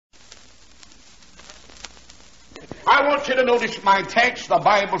want you to notice my text. The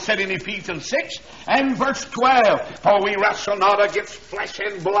Bible said in Ephesians 6 and verse 12, for we wrestle not against flesh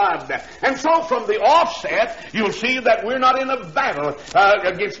and blood. And so from the offset, you'll see that we're not in a battle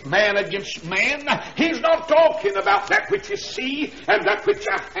against man. He's not talking about that which you see and that which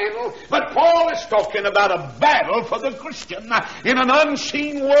you handle, but Paul is talking about a battle for the Christian in an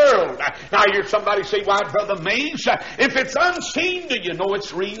unseen world. Now, you hear somebody say, why, Brother Mays, if it's unseen, do you know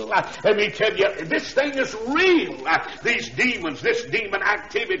it's real? Let me tell you, this thing is real. These demons, this demon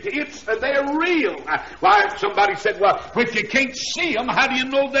activity, they're real. Why, somebody said, well, if you can't see them, how do you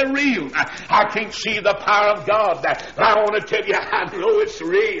know they're real? I can't see the power of God. But I want to tell you, I know it's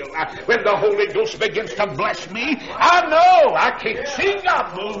real. When the Holy Ghost begins to bless me, I know I can't see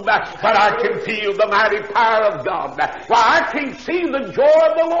God move, but I can feel the mighty power of God. Why, I can't see the joy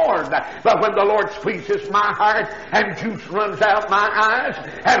of the Lord, but when the Lord squeezes my heart and juice runs out my eyes,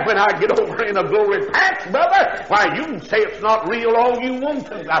 and when I get over in a glory patch, brother, why, you can say it's not real all you want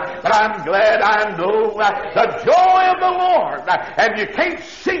to, but I'm glad I know the joy of the Lord. And you can't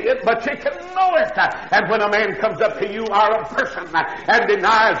see it, but you can know it. And when a man comes up to you or a person and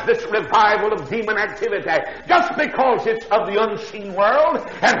denies this revival of demon activity just because it's of the unseen world,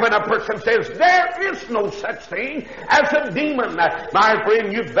 and when a person says there is no such thing as a demon, my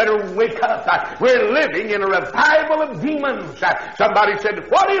friend, you better wake up. We're living in a revival of demons. Somebody said,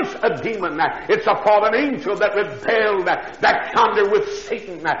 what is a demon? It's a fallen angel that rebelled back yonder with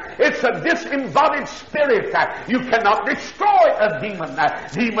Satan. It's a disembodied spirit. You cannot destroy a demon.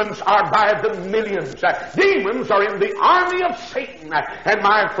 Demons are by the millions. Demons are in the army of Satan. And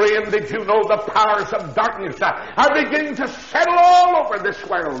my friend, did you know the powers of darkness are beginning to settle all over this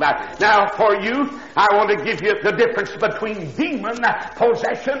world? Now, for you, I want to give you the difference between demon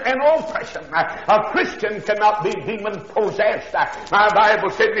possession and oppression. A Christian cannot be demon possessed. My Bible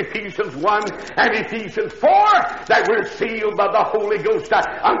said in Ephesians 1 and Ephesians 4 that we're sealed by the Holy Ghost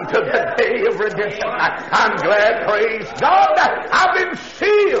unto the day of redemption. I'm glad, praise God, I've been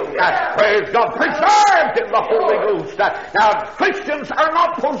sealed, praise God, preserved in the Holy Ghost. Now, Christians are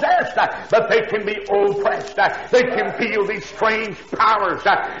not possessed, but they can be oppressed. They can feel these strange powers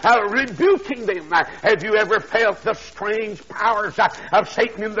rebuking them. Have you ever felt the strange powers of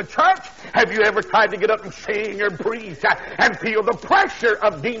Satan in the church? Have you ever tried to get up and sing or breathe and feel the pressure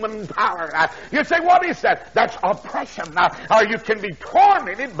of demon power? You say, what is that? That's oppression. Or you can be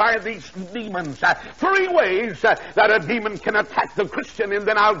tormented by these demons. Three ways that a demon can attack the Christian, and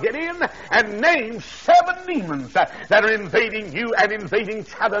then I'll get in and name 7 demons that are invading you and invading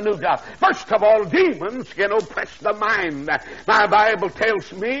Chattanooga. First of all, demons can oppress the mind. My Bible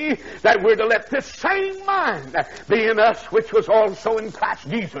tells me that we're to let this same mind be in us which was also in Christ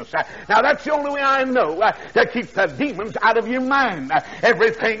Jesus. Now, that's the only way I know to keep the demons out of your mind.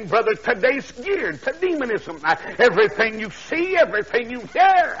 Everything, brother, today's geared to demonism. Everything you see, everything you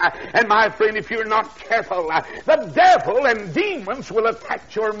hear. And my friend, if you're not careful, the devil and demons will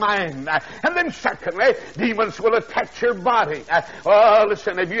attack your mind. And then secondly, demons will attack your body. Oh,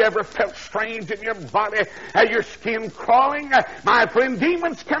 listen, have you ever felt strange in your body? Your skin crawling? My friend,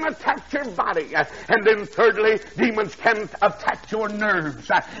 demons can attack your body. And then thirdly, demons can attack your nerves.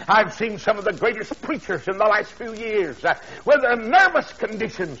 I've seen some of the greatest preachers in the last few years with nervous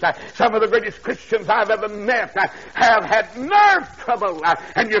conditions. Some of the greatest Christians I've ever met have had nerve trouble.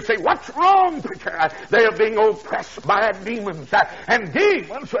 And you say, what's wrong, preacher? They are being oppressed by demons. And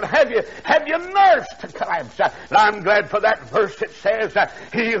demons will have your nerves to collapse. I'm glad for that verse that says,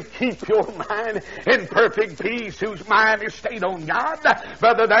 he'll keep your mind in perfect peace whose mind is stayed on God.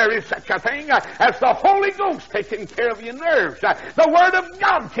 Brother, there is such a thing as the Holy Ghost taking care of your nerves. The Word of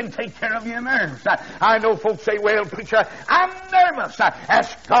God can take care of your nerves. I know folks say, well, preacher, I'm nervous.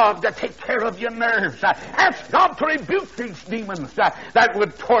 Ask God to take care of your nerves. Ask God to rebuke these demons that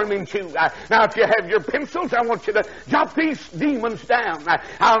would torment you. Now, if you have your pencils, I want you to jot these demons down.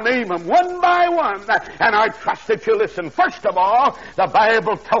 I'll name them one by one, and I trust that you listen. First of all, the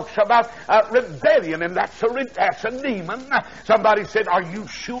Bible talks about rebellion, and that's a demon. Somebody said, are you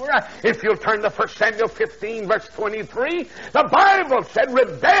sure? If you'll turn to 1 Samuel 15, verse 23, the Bible said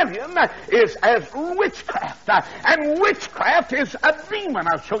rebellion is as witchcraft, and witchcraft is a demon.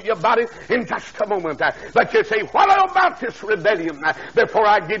 I'll show you about it in just a moment. But you say, what about this rebellion? Before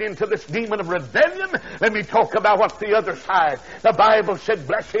I get into this demon of rebellion, let me talk about what's the other side. The Bible said,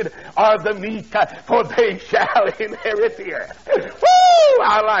 blessed are the meek, for they shall inherit the earth. Woo!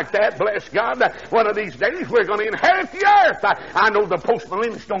 I like that, bless God. One of these days we're going to inherit the earth. I know the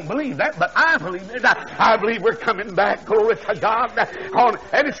post-millennials don't believe that, but I believe it. I believe we're coming back, glory to God.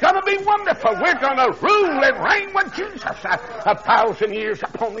 And it's going to be wonderful. We're going to rule and reign with Jesus 1,000 years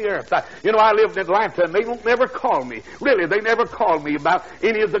upon the earth. You know, I lived in Atlanta, and they don't never called me. Really, they never called me about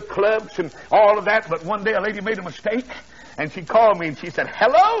any of the clubs and all of that. But one day a lady made a mistake, and she called me and she said,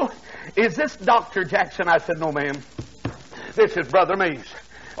 "Hello, is this Dr. Jackson?" I said, "No, ma'am. This is Brother Mays."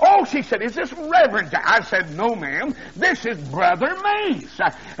 "Oh," she said, "is this Reverend Jackson?" I said, "No, ma'am. This is Brother Mays."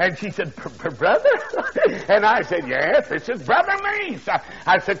 And she said, "Brother?" And I said, "Yes, this is Brother Mays."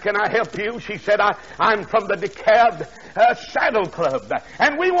 I said, "Can I help you?" She said, I'm from the DeKalb Saddle Club,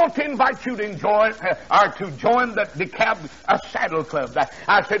 and we want to invite you to join the DeKalb Saddle Club."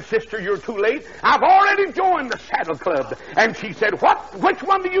 I said, "Sister, you're too late. I've already joined the Saddle Club." And she said, "Which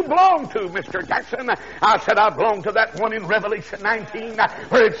one do you belong to, Mr. Jackson?" I said, "I belong to that one in Revelation 19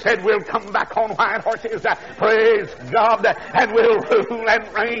 where it said we'll come back on white horses, praise God, and we'll rule and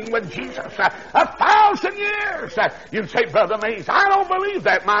reign with Jesus 1,000 years." You say, "Brother Mays, I don't believe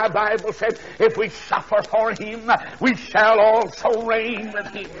that. My Bible said if we suffer for Him, we shall also reign with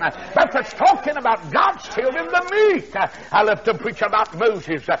Him." But it's talking about God's children, the meek. I love to preach about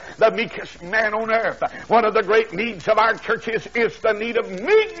Moses, the meekest man on earth. One of the great needs of our churches is the need of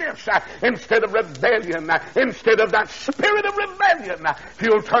meekness instead of rebellion, instead of that spirit of rebellion. If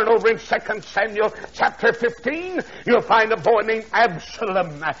you'll turn over in 2 Samuel chapter 15, you'll find a boy named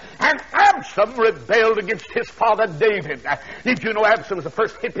Absalom. And Absalom rebelled against his father David. Did you know Absalom was the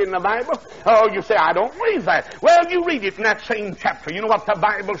first hippie in the Bible? Oh, you say, "I don't believe that." Well, you read it in that same chapter. You know what the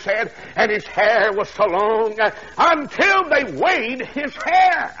Bible said? "And his hair was so long until they weighed his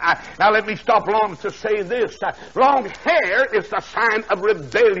hair." Now let me stop long to say this. Long hair is the sign of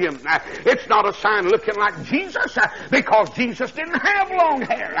rebellion. It's not a sign looking like Jesus, because Jesus didn't have long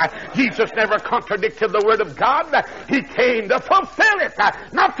hair. Jesus never contradicted the Word of God. He came to fulfill it,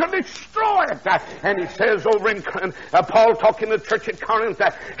 not to destroy it. And he says over in Paul talking to the church at Corinth,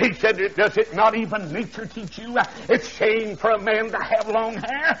 he said, "Does it not even nature teach you it's shame for a man to have long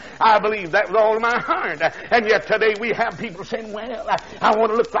hair?" I believe that with all of my heart. And yet today we have people saying, "Well, I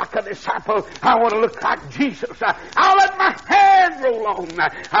want to look like a disciple. I want to look like Jesus. I'll let my hair grow long."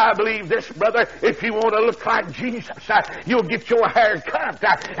 I believe this, brother. If you want to look like Jesus, you'll get your hair cut,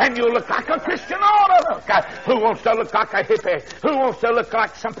 and you'll look like a Christian ought to look. Who wants to look like a hippie? Who wants to look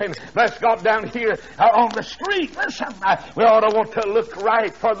like something, bless God, down here on the street? Listen, we ought to want to look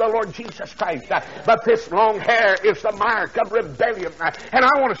right for the Lord Jesus Christ. But this long hair is the mark of rebellion. And I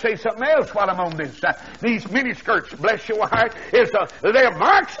want to say something else while I'm on this. These miniskirts, bless your heart, they're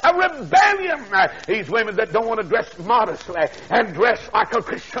marks of rebellion. These women that don't want to dress modestly and dress like a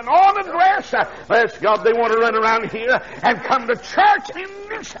Christian ought to dress, bless God, they want to run around here and come to church in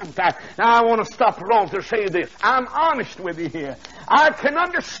this. Now I want to stop wrong to say this. I'm honest with you here. I can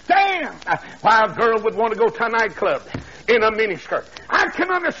understand why a girl would want to go to a nightclub in a miniskirt. I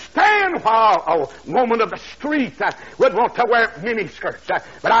can understand why a woman of the street would want to wear miniskirts.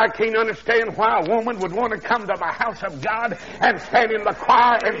 But I can't understand why a woman would want to come to the house of God and stand in the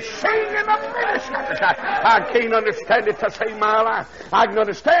choir and sing in a miniskirt. I can't understand it to save my life. I can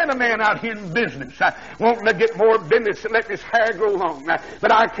understand a man out here in business wanting to get more business and let his hair grow long.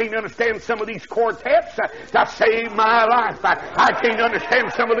 But I can't understand some of these quartets to save my life. I can't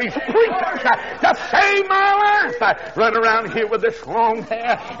understand some of these preachers to save my life. Run around here with this long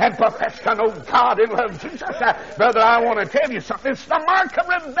hair and profess to know God and love Jesus. Brother, I want to tell you something. It's the mark of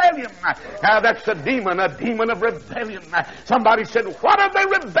rebellion. That's a demon of rebellion. Somebody said, "What are they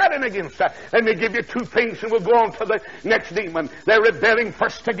rebelling against?" Let me give you two things and we'll go on to the next demon. They're rebelling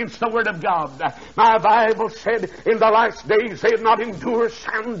first against the Word of God. My Bible said in the last days they'd not endure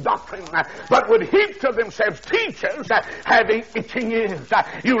sound doctrine, but would heap to themselves teachers having itching ears.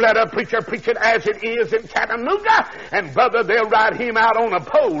 You let a preacher preach it as it is in Chattanooga, and brother, they'll ride him out on a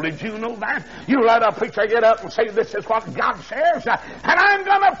pole. Did you know that? You let a preacher get up and say, "This is what God says, and I'm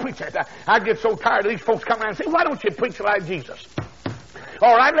going to preach it." I get so tired of these folks coming around and say, "Why don't you preach like Jesus?"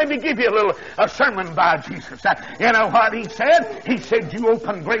 All right, let me give you a sermon by Jesus. You know what he said? He said, "You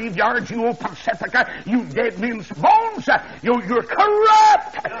open graveyards, you open sepulchre, you dead men's bones, you're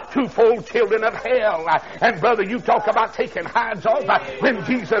corrupt, twofold children of hell." And brother, you talk about taking hides off. When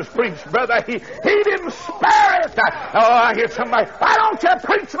Jesus preached, brother, he didn't spare it. Oh, I hear somebody, "Why don't you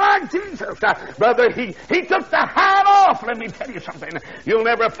preach like Jesus?" Brother, he took the hide off. Let me tell you something. You'll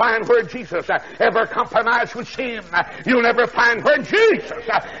never find where Jesus ever compromised with sin. You'll never find where Jesus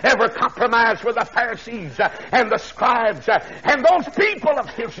Jesus ever compromised with the Pharisees and the scribes and those people of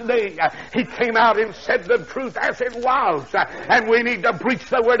his day. He came out and said the truth as it was, and we need to preach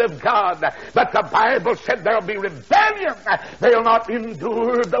the Word of God. But the Bible said there'll be rebellion. They'll not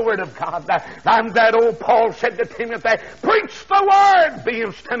endure the Word of God. And that old Paul said to Timothy, preach the Word, be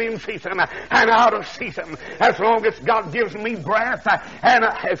instant in season and out of season. As long as God gives me breath, and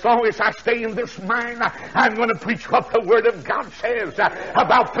as long as I stay in this mind, I'm going to preach what the Word of God says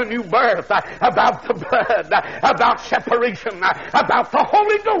about the new birth, about the blood, about separation, about the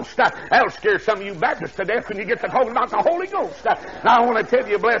Holy Ghost. That'll scare some of you Baptists to death when you get to talking about the Holy Ghost. Now I want to tell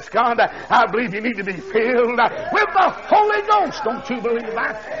you, bless God, I believe you need to be filled with the Holy Ghost. Don't you believe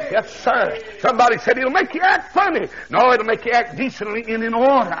that? Yes, sir. Somebody said it'll make you act funny. No, it'll make you act decently and in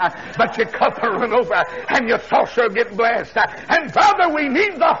order. But your cup will run over and your saucer will get blessed. And brother, we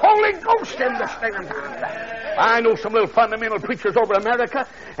need the Holy Ghost in this day and time. I know some little fundamental preachers over America,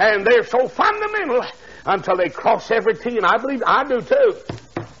 and they're so fundamental until they cross every T, and I believe I do too.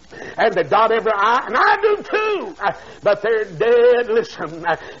 And they dot every I, and I do too. But they're dead. Listen,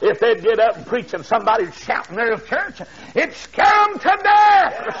 if they'd get up and preach and somebody's shouting their church, it'd scare them to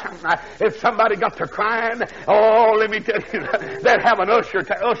death. Listen, if somebody got to crying, oh, let me tell you, they'd have an usher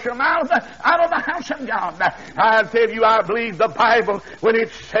to usher them out of the house of God. I tell you, I believe the Bible when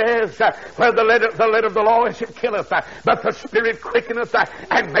it says, where the letter of the law is, it killeth, but the Spirit quickeneth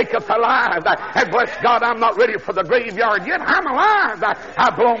and maketh alive. And bless God, I'm not ready for the graveyard yet. I'm alive.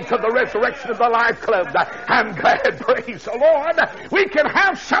 I belong to the Resurrection of the Life Club. I'm glad, praise the Lord, we can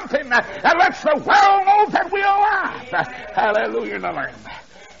have something that lets the world know that we're alive. Hallelujah in the Lamb.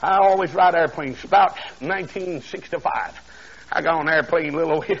 I always ride airplanes. About 1965, I got on an airplane,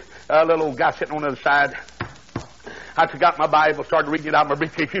 little guy sitting on the other side. I took out my Bible, started reading it out of my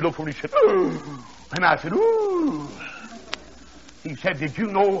briefcase. He looked at me and said, ooh. And I said, ooh. He said, did you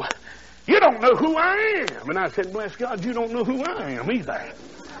know, you don't know who I am? And I said, bless God, you don't know who I am either.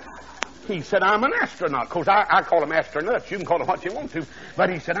 He said, I'm an astronaut. Of course, I call them astronauts. You can call them what you want to. But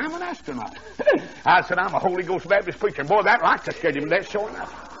he said, I'm an astronaut. I said, I'm a Holy Ghost Baptist preacher. Boy, that like to scare him. That's sure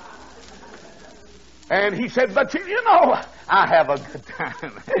enough. And he said, but you know, I have a good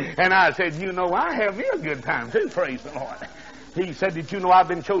time. And I said, you know, I have me a good time too. Praise the Lord. He said, did you know I've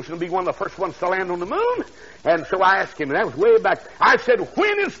been chosen to be one of the first ones to land on the moon? And so I asked him, and that was way back. I said,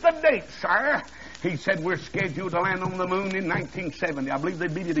 when is the date, sir? He said, we're scheduled to land on the moon in 1970. I believe they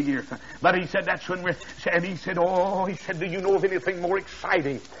beat it a year. But he said, that's when we're... And he said, do you know of anything more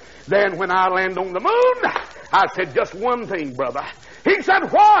exciting than when I land on the moon? I said, just one thing, brother. He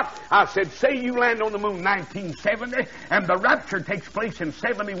said, what? I said, say you land on the moon 1970 and the rapture takes place in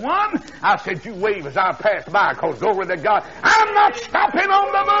 71. I said, you wave as I pass by, because glory to God, I'm not stopping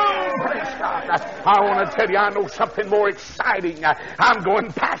on the moon. Praise God. I want to tell you, I know something more exciting. I'm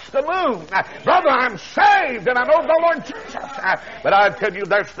going past the moon. Brother, I'm saved and I know the Lord Jesus. But I tell you,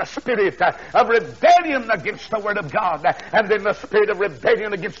 there's the spirit of rebellion against the Word of God, and then the spirit of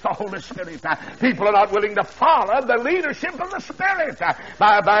rebellion against the Holy Spirit. People are not willing to follow the leadership of the Spirit.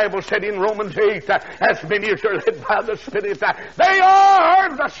 My Bible said in Romans 8, as many as are led by the Spirit, they are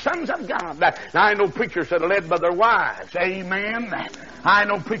the sons of God. Now, I know preachers that are led by their wives. Amen. I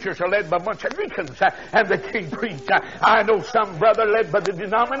know preachers are led by a bunch of deacons, and they can't preach. I know some brother led by the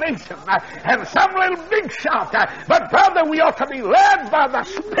denomination, and some little big shot. But brother, we ought to be led by the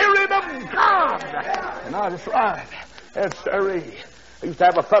Spirit of God. And that's right. That's sirree. I used to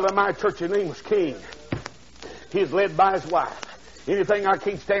have a fellow in my church, his name was King. He's led by his wife. Anything I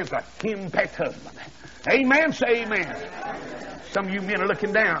can't stand for him, pet husband. Amen, say amen. Some of you men are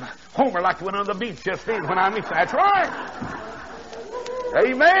looking down. Homer like to went on the beach just then when I mentioned. That's right.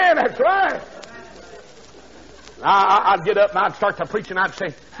 Amen, that's right. I'd get up and I'd start to preach and I'd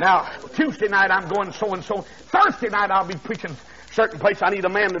say, now, Tuesday night I'm going so-and-so. Thursday night I'll be preaching a certain place. I need a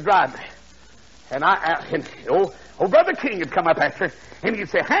man to drive me. And Brother King would come up after, and he'd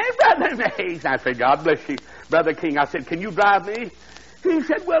say, hey, Brother Mays. I said, God bless you, Brother King. I said, can you drive me? He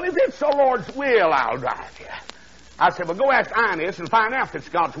said, well, if it's the Lord's will, I'll drive you. I said, well, go ask Ines and find out if it's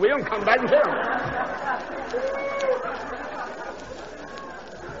God's will and come back and tell me.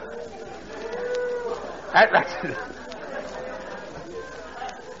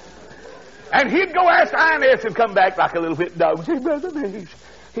 And he'd go ask Ines and come back like a little bit dog. Say, Brother Mays.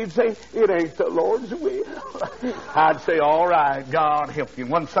 He'd say, it ain't the Lord's will. I'd say, all right, God help you.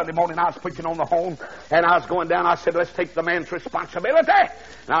 One Sunday morning I was preaching on the home, and I was going down. I said, let's take the man's responsibility.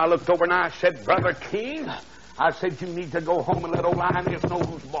 And I looked over and I said, Brother King, I said, you need to go home and let old Ines know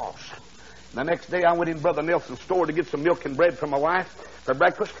who's boss. The next day I went in Brother Nelson's store to get some milk and bread for my wife for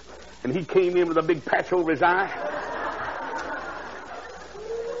breakfast, and he came in with a big patch over his eye.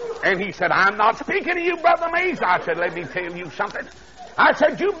 And he said, I'm not speaking to you, Brother Mays. I said, let me tell you something. I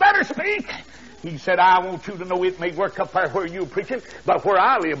said, you better speak. He said, I want you to know it may work up there where you're preaching, but where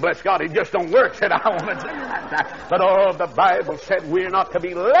I live, bless God, it just don't work. Said, I want to tell you that. But the Bible said we're not to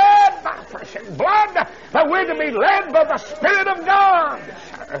be led by flesh and blood, but we're to be led by the Spirit of God.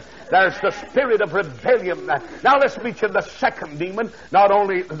 There's the spirit of rebellion. Now let's mention the second demon. Not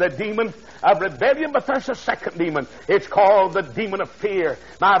only the demon of rebellion, but there's a second demon. It's called the demon of fear.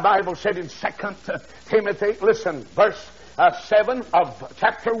 My Bible said in 2 Timothy, listen, verse 7 of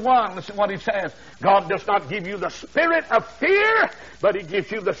chapter 1. Listen what he says. God does not give you the spirit of fear, but he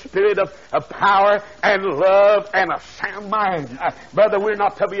gives you the spirit of power and love and a sound mind. Brother, we're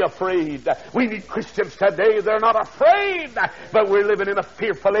not to be afraid. We need Christians today. They're not afraid, but we're living in a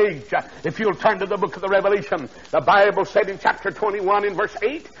fearful age. If you'll turn to the book of the Revelation, the Bible said in chapter 21 in verse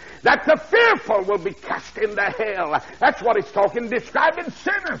 8 that the fearful will be cast into hell. That's what it's talking, describing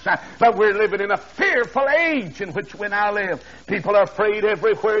sinners. But we're living in a fearful age in which we now live. People are afraid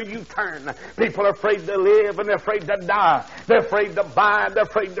everywhere you turn. People are afraid to live and they're afraid to die. They're afraid to buy, they're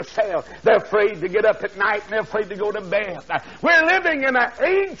afraid to sell. They're afraid to get up at night and they're afraid to go to bed. We're living in an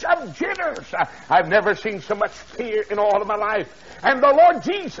age of jitters. I've never seen so much fear in all of my life. And the Lord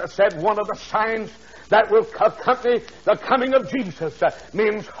Jesus said one of the signs that will accompany the coming of Jesus,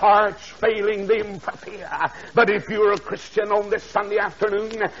 men's hearts failing them for fear. But if you're a Christian on this Sunday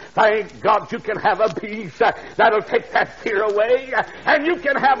afternoon, thank God you can have a peace that'll take that fear away, and you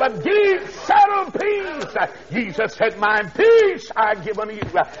can have a deep, settled peace. Jesus said, my peace I give unto you.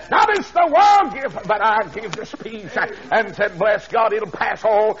 Not as the world gives, but I give this peace. And said, bless God, it'll pass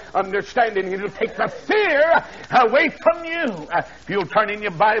all understanding. It'll take the fear away from you. If you'll turn in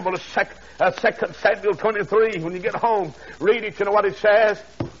your Bible to 2 Samuel 23, when you get home, read it. You know what it says?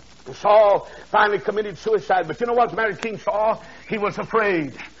 Saul finally committed suicide. But you know what's the matter with King Saul? He was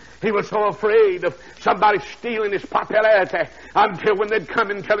afraid. He was so afraid of somebody stealing his popularity until when they'd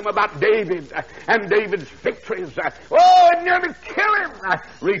come and tell him about David and David's victories. It'd nearly kill him.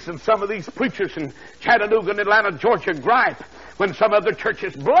 Recent, some of these preachers in Chattanooga and Atlanta, Georgia gripe when some other church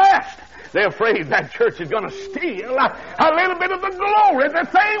is blessed. They're afraid that church is going to steal a little bit of the glory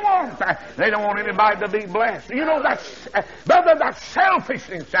that they want. They don't want anybody to be blessed. You know, brother, that's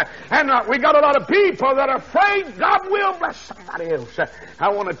selfishness. And we got a lot of people that are afraid God will bless somebody else. I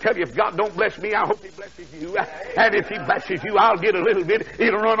want to tell you, if God don't bless me, I hope He blesses you. And if He blesses you, I'll get a little bit.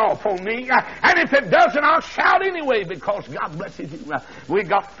 It'll run off on me. And if it doesn't, I'll shout anyway because God blesses you. We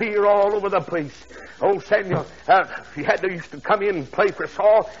got fear all over the place. Old Samuel, he used to come in and play for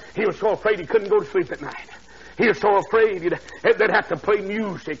Saul. He was so afraid he couldn't go to sleep at night. He was so afraid they'd have to play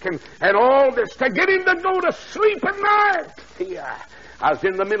music and all this to get him to go to sleep at night. Yeah. I was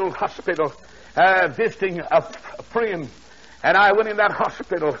in the mental hospital visiting a friend, and I went in that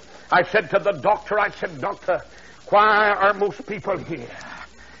hospital. I said to the doctor, Doctor, why are most people here?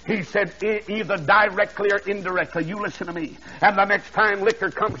 He said, either directly or indirectly. You listen to me. And the next time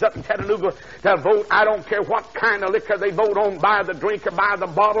liquor comes up in Chattanooga to vote, I don't care what kind of liquor they vote on, buy the drink or buy the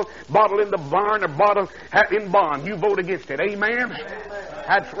bottle in the barn or bottle in bond. You vote against it. Amen?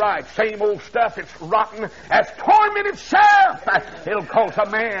 That's right. Same old stuff. It's rotten as torment itself. It'll cause a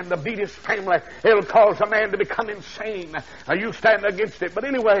man to beat his family. It'll cause a man to become insane. You stand against it. But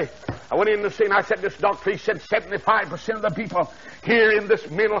anyway, I went in to see, and I said, this doctor, he said 75% of the people here in this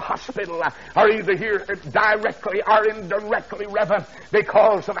mental hospital are either here directly or indirectly, Reverend,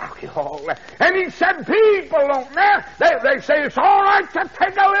 because of alcohol. And he said people don't know. They say it's all right to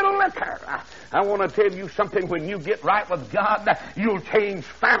take a little liquor. I want to tell you something. When you get right with God, you'll change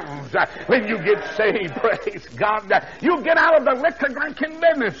families. When you get saved, praise God, you'll get out of the liquor drinking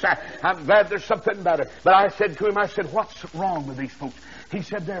business. I'm glad there's something better. But I said to him, what's wrong with these folks? He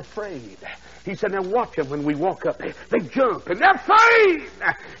said, they're afraid. He said, now watch them when we walk up. They jump and they're afraid.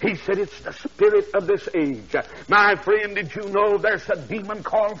 He said, it's the spirit of this age. My friend, did you know there's a demon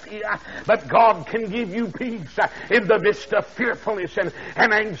called fear? But God can give you peace in the midst of fearfulness and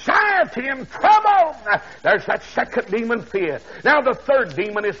anxiety and trouble. There's that second demon, fear. Now the third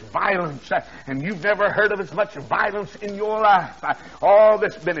demon is violence. And you've never heard of as much violence in your life. All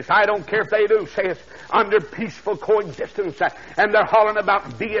this business, I don't care if they do, say it's under peaceful coexistence. And they're hollering about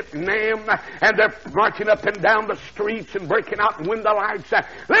Vietnam. And they're marching up and down the streets and breaking out in window lights.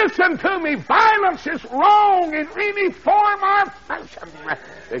 Listen to me. Violence is wrong in any form or fashion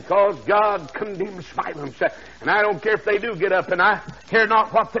because God condemns violence. And I don't care if they do get up, and I care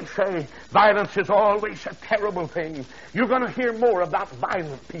not what they say. Violence is always a terrible thing. You're going to hear more about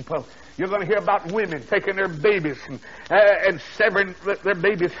violent people. You're going to hear about women taking their babies and severing their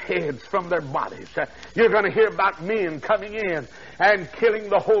babies' heads from their bodies. You're going to hear about men coming in and killing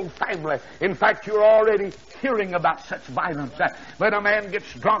the whole family. In fact, you're already hearing about such violence. When a man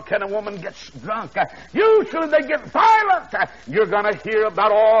gets drunk and a woman gets drunk, usually they get violent. You're going to hear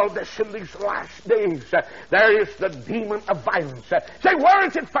about all this in these last days. There is the demon of violence. Say, where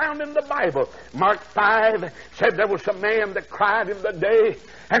is it found in the Bible? Mark 5 said there was a man that cried in the day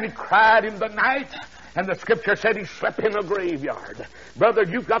and he cried in the night. And the Scripture said he slept in a graveyard. Brother,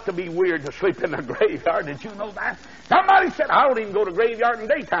 you've got to be weird to sleep in a graveyard. Did you know that? Somebody said, I don't even go to graveyard in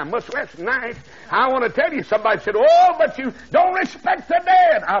daytime, much less night. I want to tell you, somebody said, oh, but you don't respect the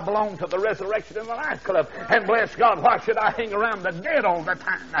dead. I belong to the Resurrection and the Life Club. And bless God, why should I hang around the dead all the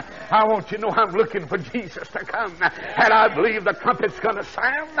time? I want you to know I'm looking for Jesus to come. And I believe the trumpet's going to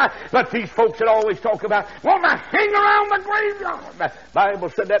sound. But these folks that always talk about, want to hang around the graveyard. The Bible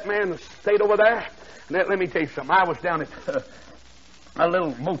said that man stayed over there. Now, let me tell you something. I was down at a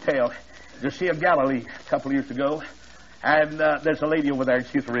little motel, the Sea of Galilee, a couple of years ago, and there's a lady over there.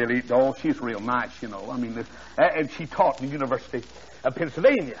 She's real nice, you know. I mean, and she taught in the University of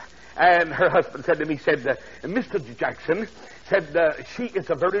Pennsylvania. And her husband said to me, Mr. Jackson said she is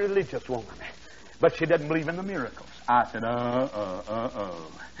a very religious woman, but she doesn't believe in the miracles. I said,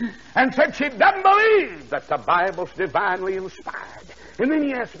 and said she doesn't believe that the Bible's divinely inspired. And then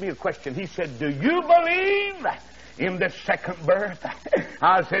he asked me a question. He said, do you believe in the second birth?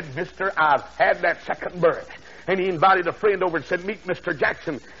 I said, mister, I've had that second birth. And he invited a friend over and said, meet Mr.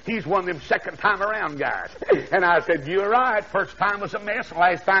 Jackson. He's one of them second time around guys. And I said, you're right. First time was a mess.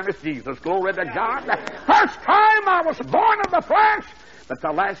 Last time it's Jesus. Glory to God. First time I was born of the flesh. But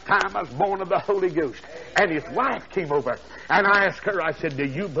the last time I was born of the Holy Ghost. And his wife came over. And I asked her, I said, do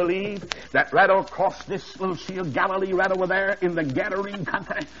you believe that right across this little Sea of Galilee, right over there in the Gadarene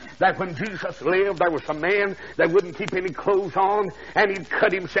country, that when Jesus lived, there was a man that wouldn't keep any clothes on, and he'd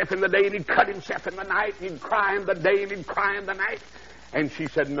cut himself in the day, and he'd cut himself in the night, and he'd cry in the day, and he'd cry in the night? And she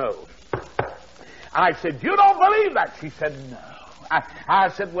said, no. I said, you don't believe that? She said, no. I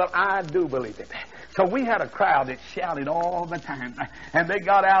said, well, I do believe it. So we had a crowd that shouted all the time. And they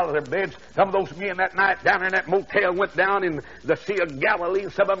got out of their beds. Some of those men that night down in that motel went down in the Sea of Galilee.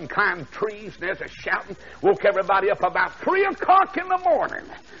 Some of them climbed trees and there's a shouting. Woke everybody up about 3 o'clock in the morning.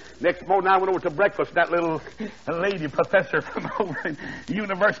 Next morning I went over to breakfast. That little lady professor from over in the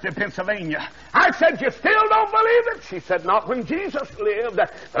University of Pennsylvania. I said, you still don't believe it? She said, not when Jesus lived.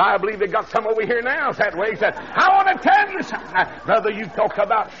 But I believe they got some over here now that way. He said, I want to tell you something. Brother, you talk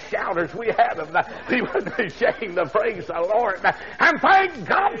about shouters. We had them. He wouldn't be ashamed to praise the Lord. And thank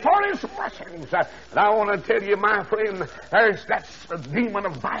God for His blessings. And I want to tell you, my friend, there's that demon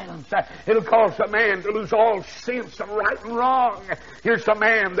of violence. It'll cause a man to lose all sense of right and wrong. Here's a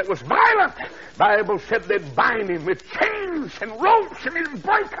man that was violent. The Bible said they'd bind him with chains and ropes and he'd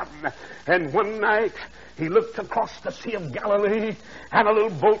break them. And one night he looked across the Sea of Galilee, and a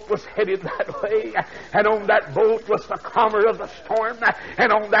little boat was headed that way. And on that boat was the calmer of the storm.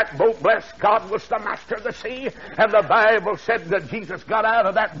 And on that boat, bless God, was the master of the sea. And the Bible said that Jesus got out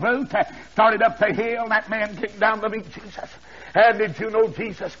of that boat, started up the hill, and that man came down to meet Jesus. And did you know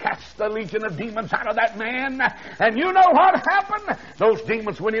Jesus cast the legion of demons out of that man? And you know what happened? Those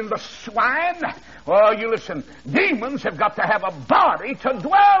demons went in the swine. Well, you listen, demons have got to have a body to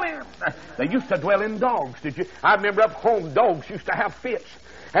dwell in. They used to dwell in dogs, did you? I remember up home, dogs used to have fits.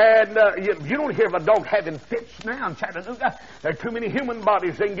 And you don't hear of a dog having fits now in Chattanooga. There are too many human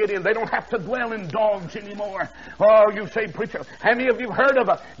bodies they can get in. They don't have to dwell in dogs anymore. Oh, you say, preacher, how many of you have heard of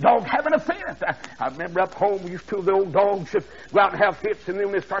a dog having a fit? I remember up home, we used to, the old dogs would go out and have fits, and then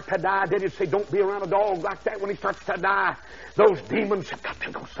when they start to die, Daddy'd say, don't be around a dog like that when he starts to die. Those demons have got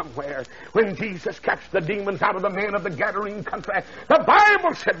to go somewhere. When Jesus cast the demons out of the man of the Gadarene country, the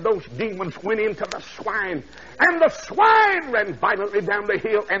Bible said those demons went into the swine, and the swine ran violently down the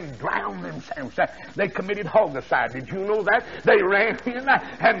hill and drowned themselves. They committed homicide. Did you know that? They ran in,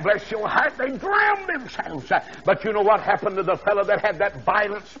 and bless your heart, they drowned themselves. But you know what happened to the fellow that had that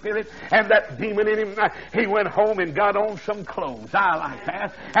violent spirit and that demon in him? He went home and got on some clothes. I like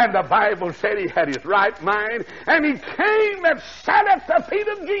that. And the Bible said he had his right mind, and he came and sat at the feet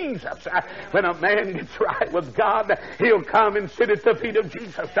of Jesus. When a man gets right with God, he'll come and sit at the feet of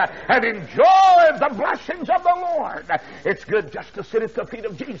Jesus and enjoy the blessings of the Lord. It's good just to sit at the feet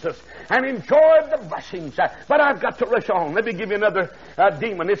of Jesus and enjoy the blessings. But I've got to rush on. Let me give you another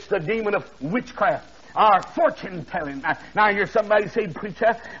demon. It's the demon of witchcraft. are fortune telling. Now I hear somebody say,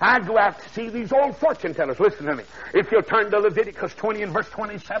 preacher, I go out to see these old fortune tellers. Listen to me. If you'll turn to Leviticus 20 and verse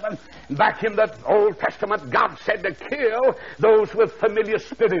 27, back in the Old Testament, God said to kill those with familiar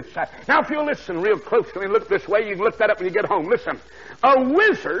spirits. Now if you'll listen real closely and look this way, you can look that up when you get home. Listen. A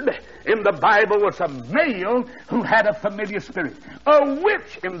wizard in the Bible was a male who had a familiar spirit. A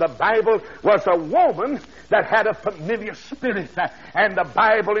witch in the Bible was a woman that had a familiar spirit. And the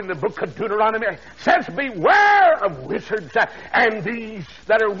Bible in the book of Deuteronomy says, beware of wizards and these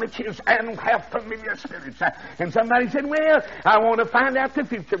that are witches and have familiar spirits. And somebody said, well, I want to find out the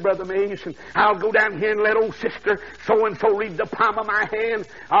future, Brother Mays, and I'll go down here and let old sister so-and-so read the palm of my hand,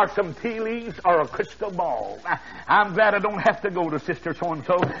 or some tea leaves, or a crystal ball. I'm glad I don't have to go to Sister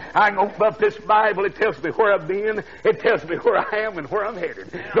so-and-so. I can open up this Bible. It tells me where I've been. It tells me where I am and where I'm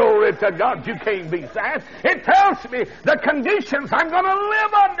headed. Glory to God. You can't beat that. It tells me the conditions I'm going to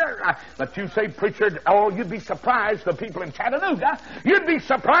live under. But you say, preacher, oh, you'd be surprised the people in Chattanooga. You'd be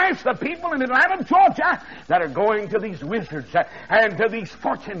surprised the people in Atlanta, Georgia, that are going to these wizards and to these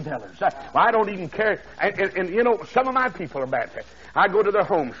fortune tellers. Well, I don't even care. And you know, some of my people are bad. I go to their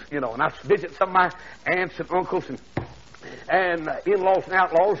homes, you know, and I visit some of my aunts and uncles and in-laws and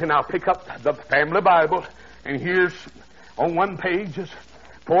outlaws, and I'll pick up the family Bible, and here's on one page is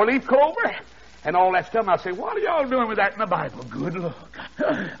four-leaf clover and all that stuff. I'll say, what are y'all doing with that in the Bible? Good luck.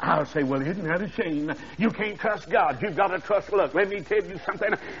 I'll say, well, isn't that a shame? You can't trust God. You've got to trust luck. Let me tell you something.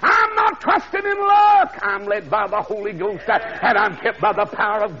 I'm not trusting in luck. I'm led by the Holy Ghost, and I'm kept by the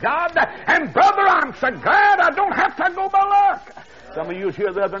power of God. And, brother, I'm so glad I don't have to go by luck. Some of you was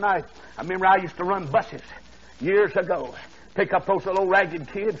here the other night. I remember I used to run buses years ago, pick up those little ragged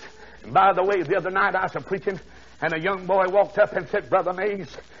kids. And by the way, the other night I was preaching, and a young boy walked up and said, Brother Mays,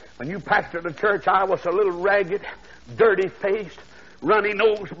 when you pastored the church, I was a little ragged, dirty-faced,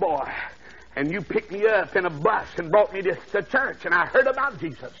 runny-nosed boy. And you picked me up in a bus and brought me to church, and I heard about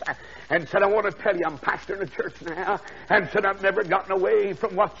Jesus. And said, I want to tell you, I'm pastoring a church now. And said, I've never gotten away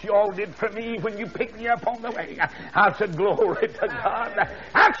from what you all did for me when you picked me up on the way. I said, glory to God.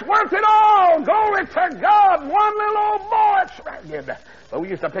 That's worth it all. Glory to God. One little old boy, it's ragged. But we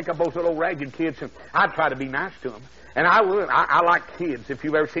used to pick up those little ragged kids, and I'd try to be nice to them. And I would. I like kids. If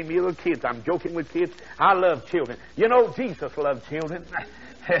you've ever seen me with kids, I'm joking with kids. I love children. You know, Jesus loved children.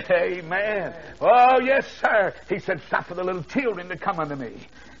 Amen. Oh, yes, sir. He said, suffer the little children to come unto me.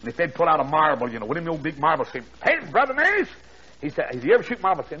 And if they'd pull out a marble, you know, wouldn't old big marble say, hey, Brother Mays? He said, have you ever shoot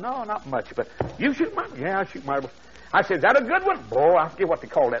marble? I said, no, not much, but you shoot marble? Yeah, I shoot marble. I said, is that a good one? Boy, I forget what they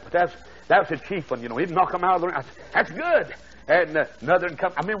call that, but that was a chief one, you know. He'd knock them out of the ring. I said, that's good. And another one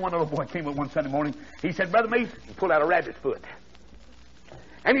come. I remember one little boy came up one Sunday morning. He said, Brother Mays, he pulled out a rabbit's foot.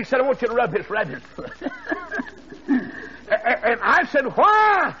 And he said, I want you to rub this rabbit's foot. And I said,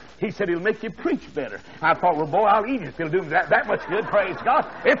 why? He said, it'll make you preach better. I thought, well, boy, I'll eat it if it'll do me that much good, praise God.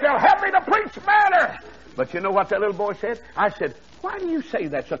 If they'll help me to preach better. But you know what that little boy said? I said, why do you say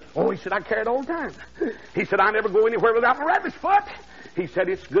that, son? Oh, he said, I carry it all the time. He said, I never go anywhere without my rabbit's foot. He said,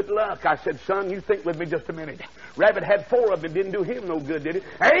 it's good luck. I said, son, you think with me just a minute. Rabbit had 4 of them. It didn't do him no good, did it?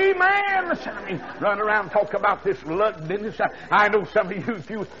 Amen. Listen, I mean, run around and talk about this luck business. I know some of you, if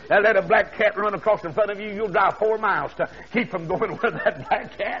you let a black cat run across in front of you, you'll drive 4 miles to keep from going with that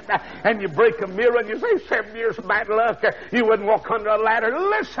black cat. And you break a mirror and you say, 7 years of bad luck. You wouldn't walk under a ladder.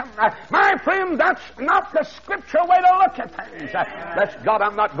 Listen, my friend, that's not the scriptural way to look at things. That's God.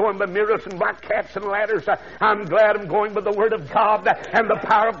 I'm not going by mirrors and black cats and ladders. I'm glad I'm going by the Word of God and the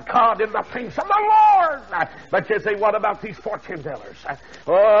power of God in the things of the Lord. But you say, what about these fortune tellers?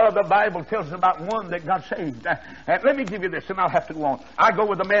 Oh, the Bible tells us about one that got saved. Let me give you this, and I'll have to go on. I go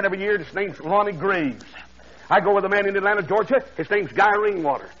with a man every year. His name's Lonnie Graves. I go with a man in Atlanta, Georgia. His name's Guy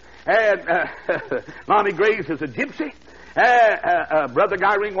Ringwater. And Lonnie Graves is a gypsy. Brother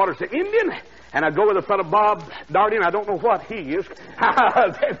Guy Ringwater's an Indian. And I go with a fellow, Bob Darden. I don't know what he is.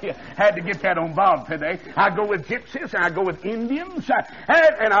 I'll tell you, had to get that on Bob today. I go with gypsies, and I go with Indians.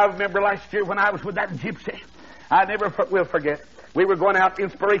 And I remember last year when I was with that gypsy, I never will forget. We were going out,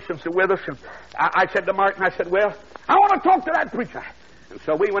 Inspirations with us, and I said to Martin, I said, well, I want to talk to that preacher. And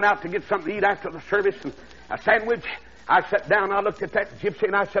so we went out to get something to eat after the service, and a sandwich. I sat down, I looked at that gypsy,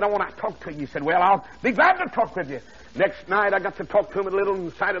 and I said, I want to talk to you. He said, well, I'll be glad to talk with you. Next night, I got to talk to him a little on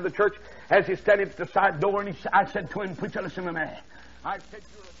the side of the church as he's standing at the side door, and I said to him, preacher, listen to me. I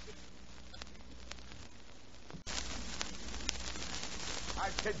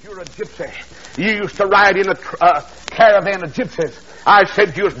said, you're a gypsy. You used to ride in a caravan of gypsies. I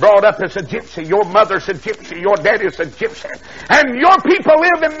said, you was brought up as a gypsy. Your mother's a gypsy. Your daddy's a gypsy. And your people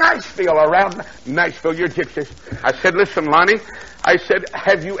live in Nashville, around Nashville. You're gypsies. I said, listen, Lonnie. I said,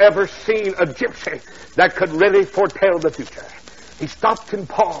 have you ever seen a gypsy that could really foretell the future? He stopped and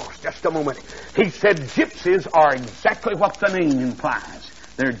paused just a moment. He said, gypsies are exactly what the name implies.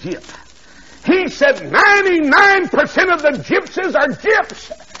 They're gyp. He said 99% of the gypsies are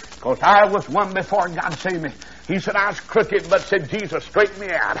gyps. Because I was one before God saved me. He said, I was crooked, but said, Jesus straightened me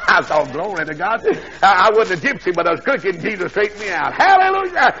out. I was all glory to God. I wasn't a gypsy, but I was crooked, and Jesus straightened me out.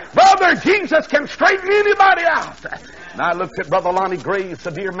 Hallelujah. Brother, Jesus can straighten anybody out. And I looked at Brother Lonnie Graves,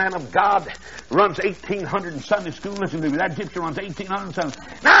 the dear man of God, runs 1,800 in Sunday school. Listen to me, that gypsy runs 1,800 in Sunday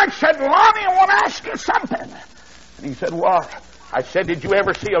school. Now I said, Lonnie, I want to ask you something. And he said, what? I said, did you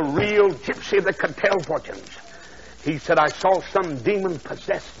ever see a real gypsy that could tell fortunes? He said, I saw some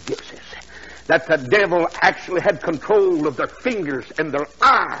demon-possessed gypsies, that the devil actually had control of their fingers and their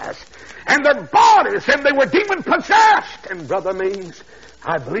eyes and their bodies, and they were demon-possessed. And Brother Means,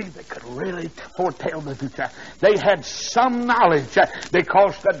 I believe they could really foretell the future. They had some knowledge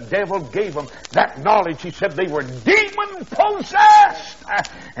because the devil gave them that knowledge. He said they were demon-possessed.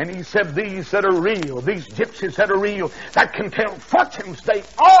 And he said these that are real, these gypsies that are real, that can tell fortunes, they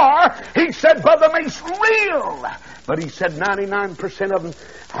are, he said, Brother Mace, real. But he said 99% of them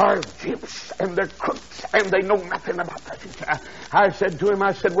are gyps, and they're crooks, and they know nothing about the future. I said to him,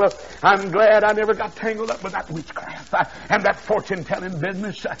 I said, well, I'm glad I never got tangled up with that witchcraft and that fortune-telling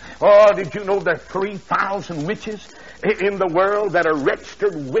business. Oh, did you know there are 3,000 witches in the world that are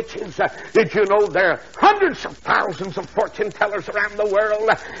registered witches? Did you know there are hundreds of thousands of fortune-tellers around the world,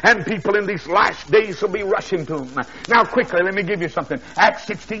 and people in these last days will be rushing to them? Now, quickly, let me give you something. Acts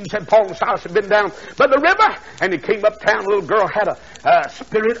 16 said Paul and Silas had been down by the river, and he came uptown. A little girl had a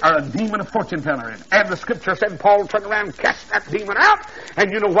spirit or a demon of fortune-teller in. And the scripture said Paul turned around and cast that demon out,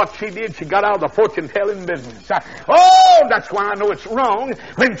 and you know what she did? She got out of the fortune-telling business. Oh, that's why I know it's wrong.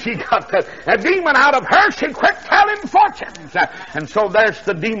 When she got a demon out of her, she quit telling fortunes. And so there's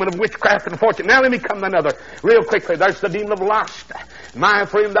the demon of witchcraft and fortune. Now let me come to another real quickly. There's the demon of lust. My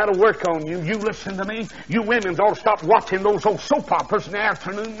friend, that'll work on you. You listen to me. You women ought to stop watching those old soap operas in the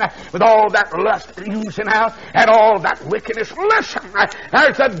afternoon with all that lust oozing out and all that wickedness. Listen,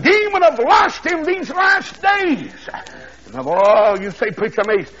 there's a demon of lust in these last days. Oh, you say, Preacher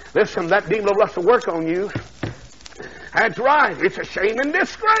Mace, listen, that demon of lust will work on you. That's right. It's a shame and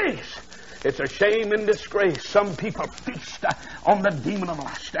disgrace. It's a shame and disgrace. Some people feast on the demon of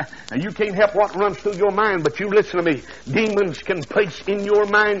lust. Now, you can't help what runs through your mind, but you listen to me. Demons can place in your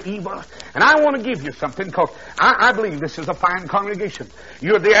mind evil. And I want to give you something, because I believe this is a fine congregation.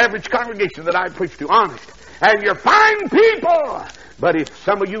 You're the average congregation that I preach to, honest. And you're fine people. But if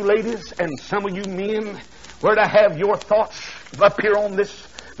some of you ladies and some of you men were to have your thoughts up here on this,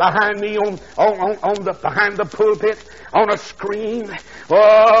 behind me, behind the pulpit, on a screen,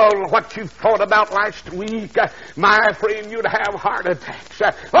 oh, what you thought about last week, my friend, you'd have heart attacks.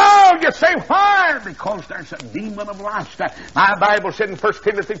 Oh, you say, why? Because there's a demon of lust. My Bible said in 1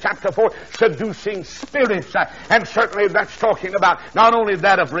 Timothy chapter 4, seducing spirits. And certainly that's talking about not only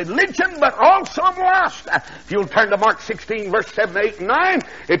that of religion, but also of lust. If you'll turn to Mark 16, verse 7, 8, and 9,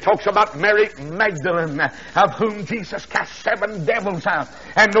 it talks about Mary Magdalene, of whom Jesus cast 7 devils out.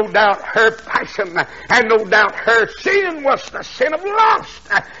 And no doubt her passion, and no doubt her sin was the sin of lust.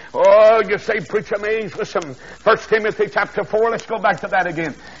 Oh, you say, Preacher Maze, listen, 1 Timothy chapter 4, let's go back to that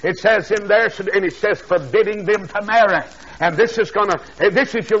again. It says in there, and it says, forbidding them to marry. And this is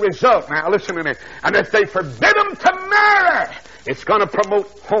your result. Now, listen to me. And if they forbid them to marry, it's going to promote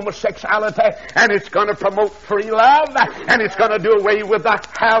homosexuality, and it's going to promote free love, and it's going to do away with the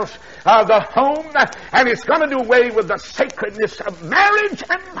house, the home, and it's going to do away with the sacredness of marriage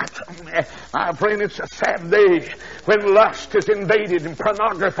and matrimony. My friend, it's a sad day when lust is invaded in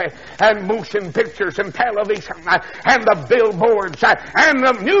pornography and motion pictures and television and the billboards and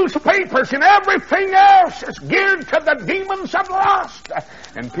the newspapers and everything else is geared to the demons of lust.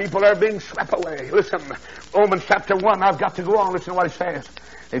 And people are being swept away. Listen, Romans chapter 1, I've got to go on. Listen to what it says.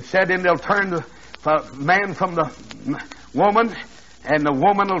 It said, and they'll turn the man from the woman, and the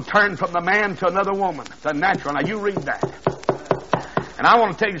woman will turn from the man to another woman. It's unnatural. Now, you read that. And I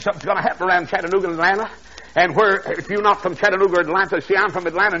want to tell you something's going to happen around Chattanooga and Atlanta. And if you're not from Chattanooga or Atlanta, see, I'm from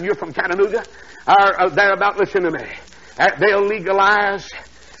Atlanta and you're from Chattanooga, or thereabout, listen to me. They'll legalize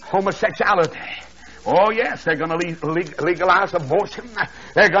homosexuality. Oh, yes, they're going to legalize abortion.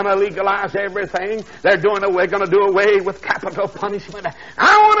 They're going to legalize everything. They're going to do away with capital punishment.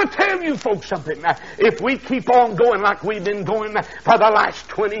 I want to tell you folks something. If we keep on going like we've been going for the last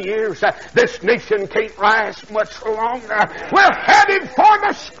 20 years, this nation can't rise much longer. We're headed for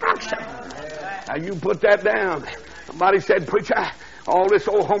destruction. Now, you put that down. Somebody said, preacher, all this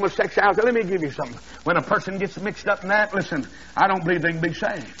old homosexuality, let me give you something. When a person gets mixed up in that, listen, I don't believe they can be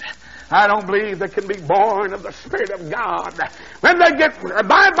saved. I don't believe they can be born of the Spirit of God. When they get, the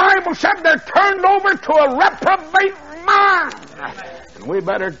Bible said they're turned over to a reprobate mind. And we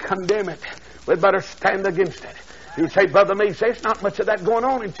better condemn it. We better stand against it. You say, Brother May, say, it's not much of that going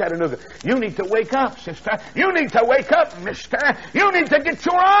on in Chattanooga. You need to wake up, sister. You need to wake up, mister. You need to get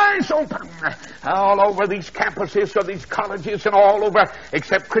your eyes open. All over these campuses of these colleges and all over,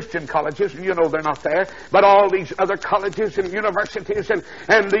 except Christian colleges, you know they're not there, but all these other colleges and universities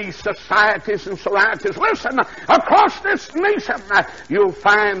and these societies and sororities. Listen, across this nation, you'll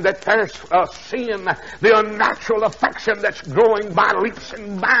find that there's seeing the unnatural affection that's growing by leaps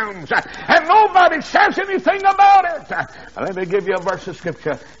and bounds. And nobody says anything about it. Let me give you a verse of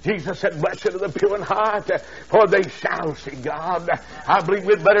Scripture. Jesus said, blessed are the pure in heart, for they shall see God. I believe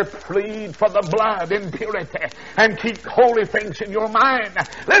we'd better plead for the blood and purity and keep holy things in your mind.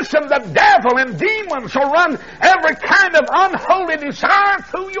 Listen, the devil and demons will run every kind of unholy desire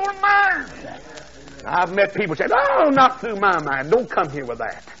through your mind. I've met people say, oh, not through my mind. Don't come here with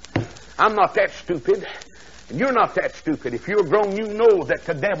that. I'm not that stupid. And you're not that stupid. If you're grown, you know that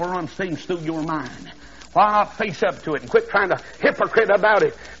the devil runs things through your mind. Why not face up to it and quit trying to hypocrite about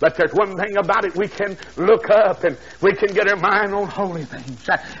it? But there's one thing about it, we can look up and we can get our mind on holy things.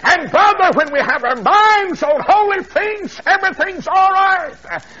 And brother, when we have our minds on holy things, everything's all right.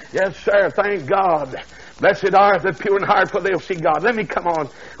 Yes, sir, thank God. Blessed are the pure in heart, for they'll see God. Let me come on.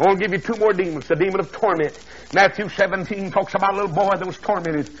 I want to give you two more demons. The demon of torment. Matthew 17 talks about a little boy that was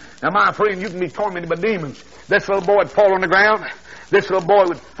tormented. Now, my friend, you can be tormented by demons. This little boy would fall on the ground. This little boy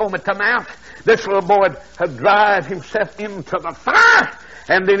would foam at the mouth. This little boy would drive himself into the fire.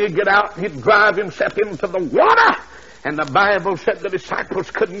 And then he'd get out, he'd drive himself into the water. And the Bible said the disciples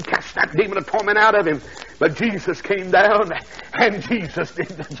couldn't cast that demon of torment out of him. But Jesus came down, and Jesus did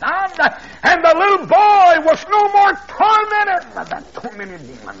the job. And the little boy was no more tormented by that tormented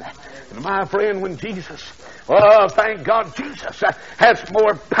demon. And my friend, when Jesus, oh, thank God, Jesus has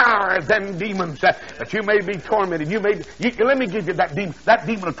more power than demons. But you may be tormented. Let me give you that demon. That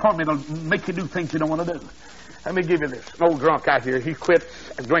demon of torment will make you do things you don't want to do. Let me give you this. An old drunk out here, he quits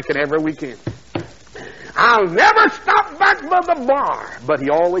drinking every weekend. I'll never stop back by the bar. But he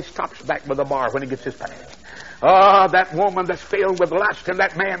always stops back by the bar when he gets his pay. Oh, that woman that's filled with lust and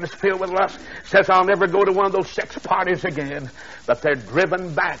that man that's filled with lust says, I'll never go to one of those sex parties again. But they're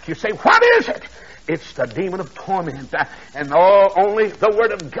driven back. You say, what is it? It's the demon of torment. And only the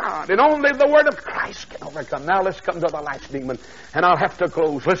Word of God and only the Word of Christ can overcome. Now let's come to the last demon. And I'll have to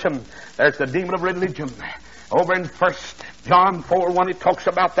close. Listen, there's the demon of religion. Over in 1 John 4:1, it talks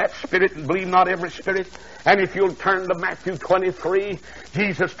about that spirit, and believe not every spirit. And if you'll turn to Matthew 23,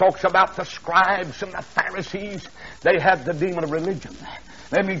 Jesus talks about the scribes and the Pharisees. They had the demon of religion.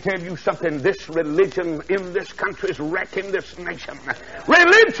 Let me tell you something. This religion in this country is wrecking this nation.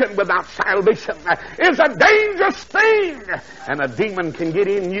 Religion without salvation is a dangerous thing. And a demon can get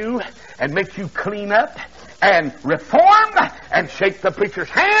in you and make you clean up and reform and shake the preacher's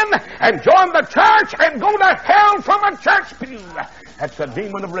hand and join the church and go to hell from a church pew. That's a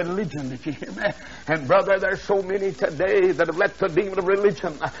demon of religion. Did you hear me? And brother, there's so many today that have let the demon of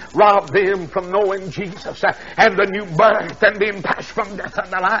religion rob them from knowing Jesus and the new birth and being passed from death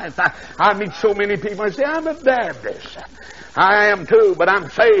unto life. I meet so many people who say, I'm a Baptist. I am too, but I'm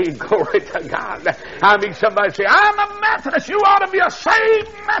saved. Glory to God. I mean, somebody say, I'm a Methodist. You ought to be a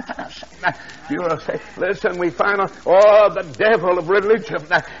saved Methodist. You'll say, listen, we find out, the devil of religion.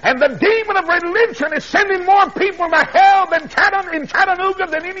 And the demon of religion is sending more people to hell in Chattanooga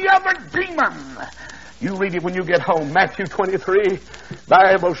than any other demon. You read it when you get home. Matthew 23,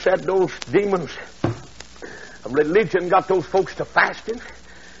 Bible said those demons of religion got those folks to fasting.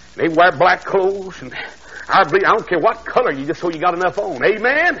 They wear black clothes and I don't care what color you, just so you got enough on.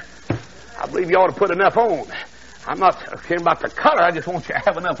 Amen? I believe you ought to put enough on. I'm not caring about the color. I just want you to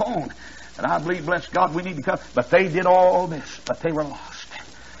have enough on. And I believe, bless God, we need to come. But they did all this, but they were lost.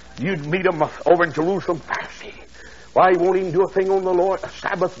 You'd meet them over in Jerusalem fasting. Why, he won't even do a thing on the Lord, a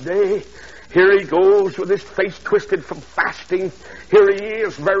Sabbath day. Here he goes with his face twisted from fasting. Here he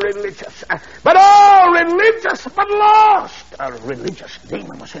is, very religious. But all religious, but lost. A religious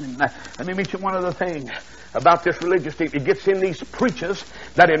demon was in him. Let me mention one other thing. about this religious thing. It gets in these preachers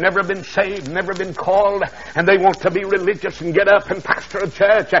that have never been saved, never been called, and they want to be religious and get up and pastor a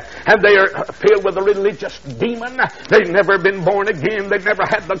church, and they are filled with a religious demon. They've never been born again. They've never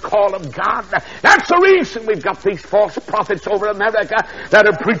had the call of God. That's the reason we've got these false prophets over America that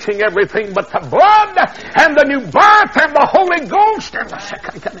are preaching everything but the blood and the new birth and the Holy Ghost and the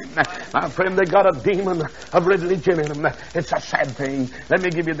second coming. My friend, they got a demon of religion in them. It's a sad thing. Let me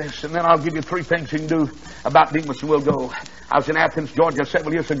give you this, and then I'll give you 3 things you can do about demons, and we'll go. I was in Athens, Georgia,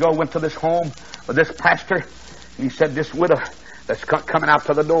 several years ago. Went to this home with this pastor. He said this widow that's coming out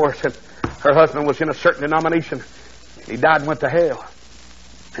to the door said her husband was in a certain denomination. He died and went to hell.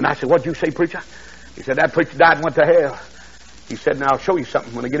 And I said, "What'd you say, preacher?" He said, "That preacher died and went to hell." He said, "Now I'll show you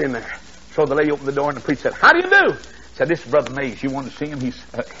something when I get in there." So the lady opened the door, and the preacher said, "How do you do?" He said, "This is Brother Mays. You want to see him? He's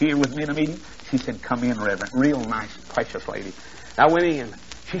here with me in a meeting." She said, "Come in, Reverend." Real nice, precious lady. I went in.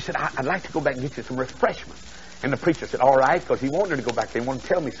 She said, "I'd like to go back and get you some refreshment." And the preacher said, "All right," because he wanted her to go back there. He wanted to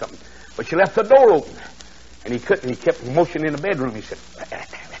tell me something. But she left the door open. And he couldn't. He kept motioning in the bedroom. He said, "Right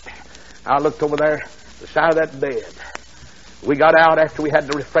there, right there." I looked over there, beside that bed. We got out after we had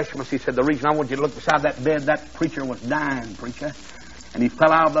the refreshments. He said, "The reason I want you to look beside that bed, that preacher was dying, preacher. And he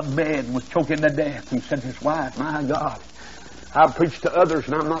fell out of the bed and was choking to death." And said to his wife, "My God, I've preached to others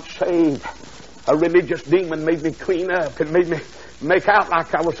and I'm not saved. A religious demon made me clean up and made me make out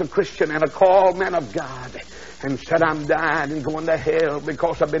like I was a Christian and a called man of God. And said I'm dying and going to hell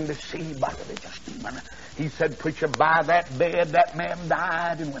because I've been deceived by a religious demon." He said, "Preacher, by that bed, that man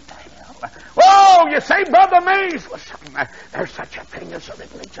died and went to hell." Oh, you say Brother Mays was something. There's such a thing as a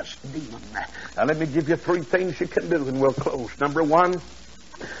religious demon. Now let me give you 3 things you can do and we'll close. Number 1,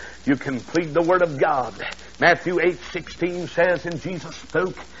 you can plead the Word of God. Matthew 8:16 says, "And Jesus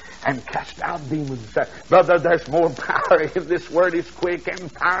spoke and cast out demons." Brother, there's more power in this Word. It's quick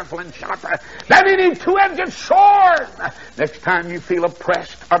and powerful and sharper than any 2-edged sword. Next time you feel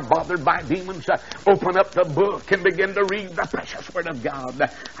oppressed or bothered by demons, open up the book and begin to read the precious Word of God.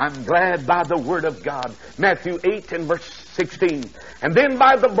 I'm glad by the Word of God. Matthew 8 and verse 16. And then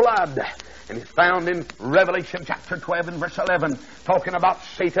by the blood. And it's found in Revelation chapter 12 and verse 11, talking about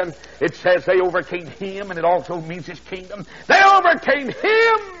Satan. It says they overcame him, and it also means his kingdom. They overcame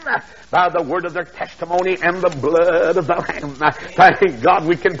him by the word of their testimony and the blood of the Lamb. Thank God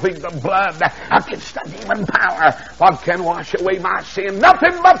we can plead the blood against the demon power. What can wash away my sin?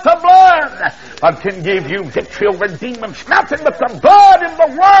 Nothing but the blood. What can give you victory over demons? Nothing but the blood in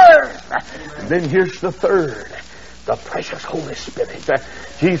the Word. And then here's the third. The precious Holy Spirit.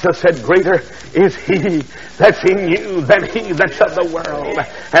 Jesus said, "Greater is He that's in you than he that's of the world."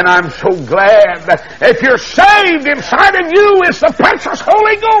 And I'm so glad that if you're saved, inside of you is the precious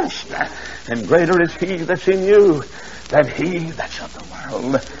Holy Ghost. And greater is He that's in you than he that's of the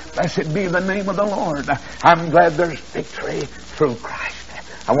world. Blessed be the name of the Lord. I'm glad there's victory through Christ.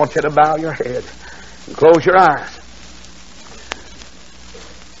 I want you to bow your head and close your eyes.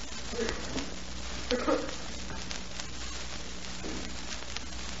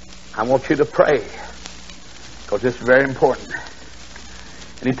 I want you to pray, because this is very important.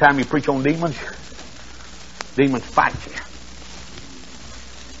 Anytime you preach on demons, demons fight you.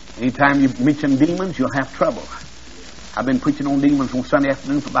 Anytime you mention demons, you'll have trouble. I've been preaching on demons on Sunday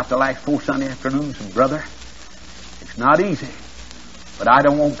afternoon for about the last 4 Sunday afternoons, and brother, it's not easy. But I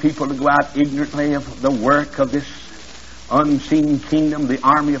don't want people to go out ignorantly of the work of this unseen kingdom, the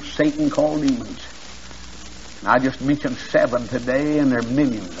army of Satan called demons. And I just mentioned 7 today, and there are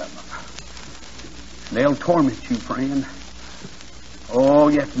millions of them. They'll torment you, friend. Oh,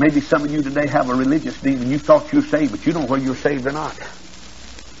 yes, maybe some of you today have a religious demon. You thought you were saved, but you don't know whether you're saved or not.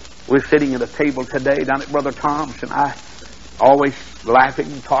 We're sitting at a table today down at Brother Tom's, and I always laughing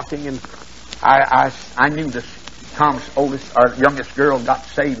and talking, and I knew this Tom's oldest or youngest girl got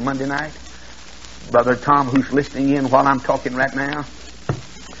saved Monday night. Brother Tom, who's listening in while I'm talking right now,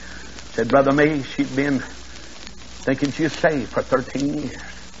 said, Brother May, she'd been thinking she was saved for 13 years.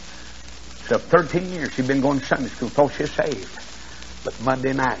 So 13 years she'd been going to Sunday school, thought she was saved. But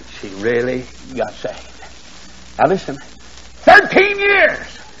Monday night she really got saved. Now listen, 13 years!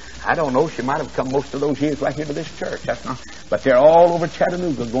 I don't know, she might have come most of those years right here to this church. That's not, but they're all over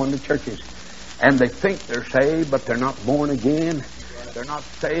Chattanooga going to churches. And they think they're saved, but they're not born again. They're not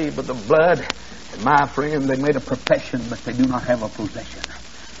saved with the blood. And my friend, they made a profession, but they do not have a possession.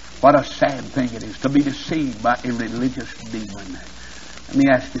 What a sad thing it is to be deceived by a religious demon. Let me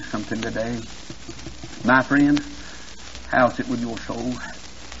ask you something today. My friend, how's it with your soul?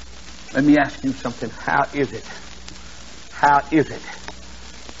 Let me ask you something. How is it? How is it?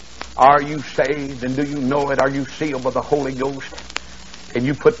 Are you saved, and do you know it? Are you sealed with the Holy Ghost? Can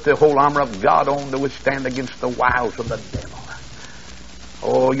you put the whole armor of God on to withstand against the wiles of the devil?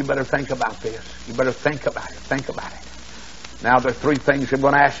 Oh, you better think about this. You better think about it. Think about it. Now, there are three things I'm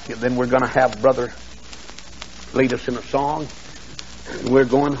going to ask you. Then we're going to have Brother lead us in a song. We're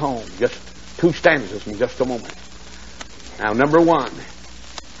going home. Just 2 stanzas in just a moment. Now, number 1.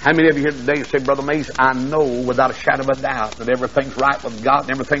 How many of you here today say, Brother Mays, I know without a shadow of a doubt that everything's right with God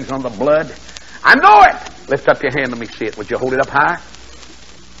and everything's on the blood? I know it! Lift up your hand. Let me see it. Would you hold it up high?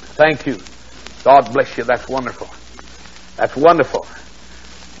 Thank you. God bless you. That's wonderful. That's wonderful.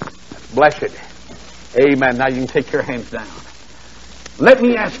 That's blessed. Amen. Now you can take your hands down. Let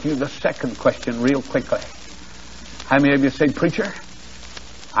me ask you the second question real quickly. How many of you say, Preacher,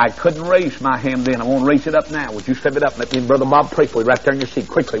 I couldn't raise my hand then. I won't raise it up now. Would you step it up? Let me and Brother Bob pray for you right there in your seat.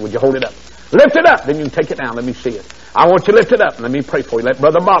 Quickly, would you hold it up? Lift it up. Then you can take it down. Let me see it. I want you to lift it up and let me pray for you. Let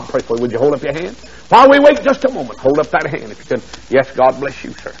Brother Bob pray for you. Would you hold up your hand? While we wait just a moment, hold up that hand if you can. Yes, God bless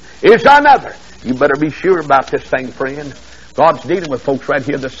you, sir. Is there another? You better be sure about this thing, friend. God's dealing with folks right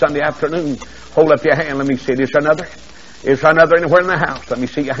here this Sunday afternoon. Hold up your hand. Let me see it. Is there another? Is there another anywhere in the house? Let me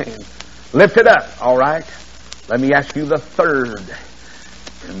see your hand. Lift it up. All right. Let me ask you the third.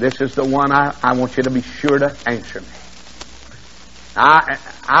 And this is the one I want you to be sure to answer me.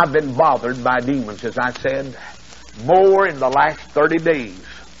 I've been bothered by demons, as I said, more in the last 30 days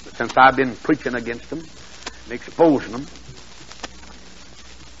since I've been preaching against them and exposing them.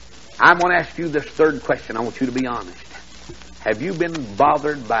 I'm going to ask you this third question. I want you to be honest. Have you been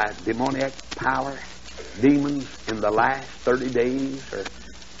bothered by demoniac power, demons, in the last 30 days or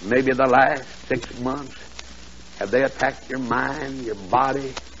maybe the last 6 months? Have they attacked your mind, your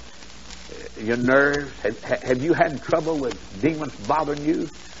body, your nerves? Have you had trouble with demons bothering you?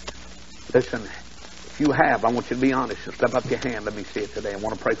 Listen, if you have, I want you to be honest. Just slip up your hand. Let me see it today. I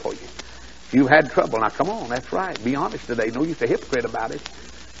want to pray for you. If you had trouble, now come on, that's right. Be honest today. No use a hypocrite about it.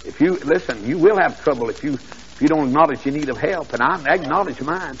 If you listen, you will have trouble if you don't acknowledge your need of help. And I acknowledge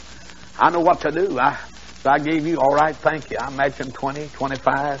mine. I know what to do. I gave you, all right, thank you. I imagine 20,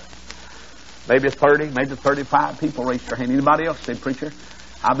 25. Maybe 30, maybe 35 people raise their hand. Anybody else say, Preacher,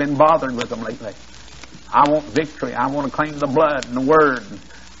 I've been bothered with them lately. I want victory. I want to claim the blood and the word and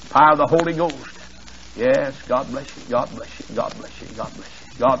power of the Holy Ghost. Yes, God bless you. God bless you. God bless you. God bless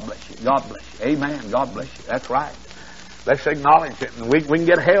you. God bless you. God bless you. Amen. God bless you. That's right. Let's acknowledge it. And we can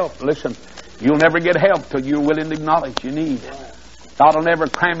get help. Listen, you'll never get help till you're willing to acknowledge you need. God will never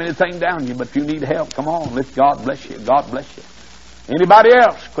cram anything down you, but if you need help, come on. Let God bless you. God bless you. Anybody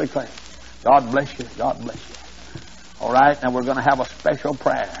else? Quickly. God bless you. God bless you. All right, now we're going to have a special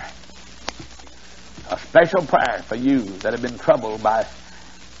prayer. A special prayer for you that have been troubled by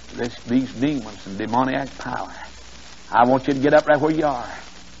these demons and demoniac power. I want you to get up right where you are.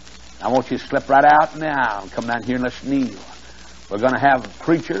 I want you to slip right out in the aisle and come down here and let's kneel. We're going to have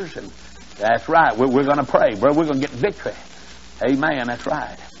preachers, and that's right. We're going to pray. We're going to get victory. Amen. That's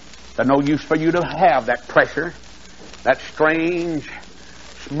right. There's no use for you to have that pressure, that strange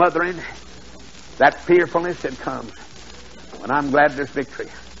smothering, that fearfulness that comes. And I'm glad there's victory.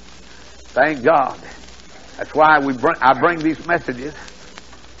 Thank God. That's why I bring these messages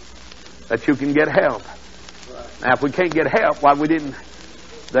that you can get help. Now, if we can't get help, why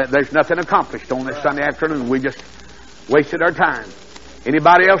there's nothing accomplished on this Sunday afternoon. We just wasted our time.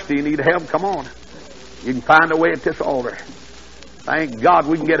 Anybody else, do you need help? Come on. You can find a way at this altar. Thank God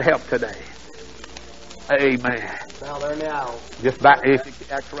we can get help today. Amen. Now there in the aisle.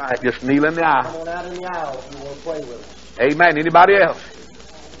 That's right. Just kneel in the aisle. Come on out in the aisle if you want to pray with us. Amen. Anybody else?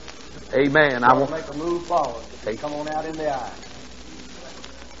 Amen. I want to make a move forward. Come on out in the aisle.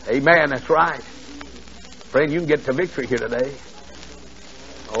 Amen. That's right. Friend, you can get to victory here today.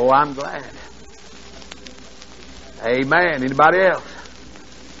 Oh, I'm glad. Amen. Anybody else?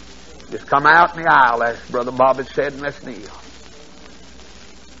 Just come out in the aisle, as Brother Bob had said, and let's kneel.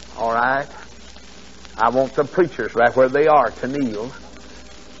 All right. I want the preachers right where they are to kneel.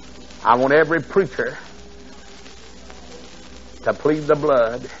 I want every preacher to plead the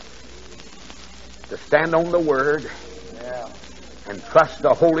blood, to stand on the word, and trust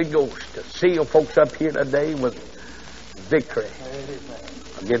the Holy Ghost to seal folks up here today with victory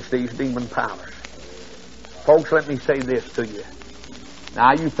against these demon powers. Folks, let me say this to you.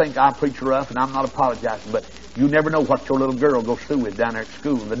 Now, you think I preach rough, and I'm not apologizing, but you never know what your little girl goes through with down there at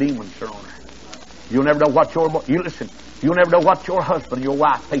school, and the demons are on her. You'll never know what you'll never know what your husband, your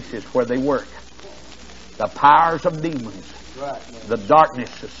wife faces where they work. The powers of demons, the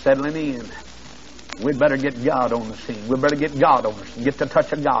darkness is settling in. We better get God on the scene. We better get God on us and get the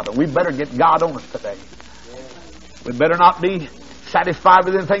touch of God. We better get God on us today. We better not be satisfied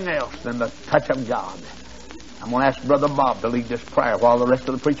with anything else than the touch of God. I'm going to ask Brother Bob to lead this prayer while the rest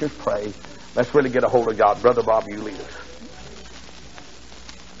of the preachers pray. Let's really get a hold of God. Brother Bob, you lead us.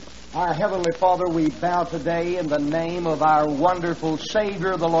 Our Heavenly Father, we bow today in the name of our wonderful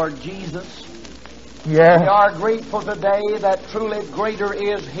Savior, the Lord Jesus. Yeah. We are grateful today that truly greater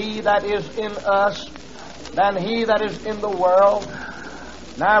is He that is in us than he that is in the world.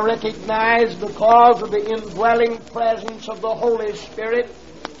 And I recognize, because of the indwelling presence of the Holy Spirit,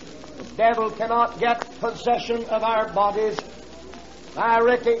 the devil cannot get possession of our bodies. I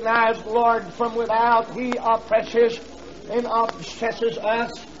recognize, Lord, from without He oppresses and obsesses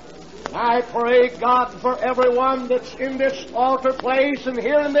us. I pray, God, for everyone that's in this altar place and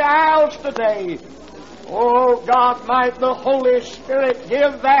here in the aisles today. Oh, God, might the Holy Spirit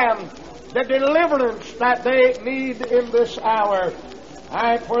give them the deliverance that they need in this hour.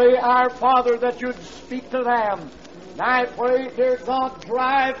 I pray, our Father, that You'd speak to them. I pray, dear God,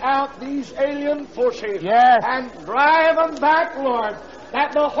 drive out these alien forces. Yes. And drive them back, Lord,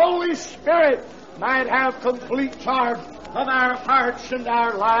 that the Holy Spirit might have complete charge of our hearts and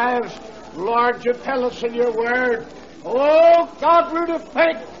our lives. Lord, You tell us in Your Word, oh, God, we're to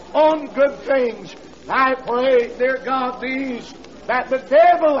think on good things. I pray, dear God, these that the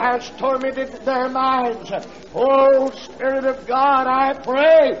devil has tormented their minds. Oh, Spirit of God, I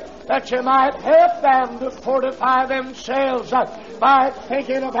pray that You might help them to fortify themselves by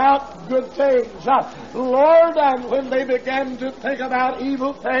thinking about good things. Lord, and when they begin to think about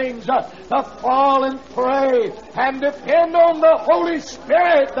evil things, to fall and pray and depend on the Holy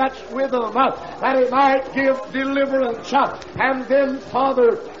Spirit that's with them, that He might give deliverance. And then,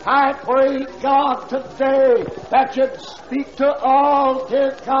 Father, I pray, God, today that You'd speak to all,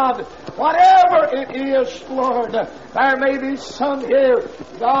 dear God, whatever it is, Lord. There may be some here,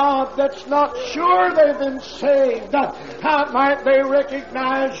 God, that's not sure they've been saved. How might they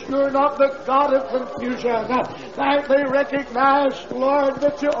recognize You're not the God of confusion? Might they recognize, Lord,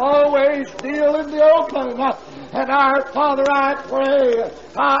 that You always deal in the open? And our Father, I pray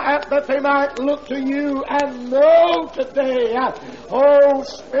that they might look to You and know today. Oh,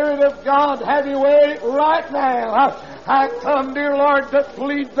 Spirit of God, have Your way right now. I come, dear Lord, to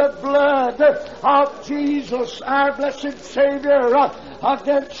plead the blood of Jesus, our blessed Savior,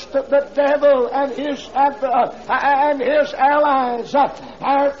 against the devil and his allies.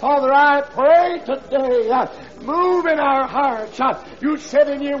 Our Father, I pray today, move in our hearts. You said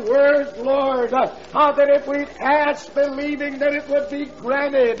in Your Word, Lord, that if we ask believing that it would be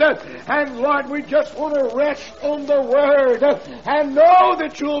granted. And Lord, we just want to rest on the Word and know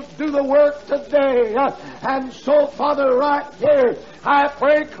that You'll do the work today. And so, Father, right here, I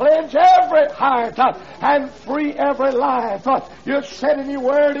pray, cleanse every heart and free every life. You said in Your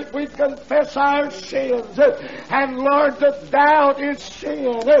Word, if we confess our sins, and Lord, the doubt is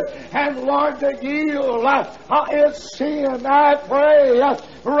sin, and Lord, the yield is sin. I pray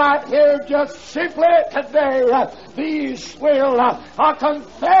right here, just simply today, these will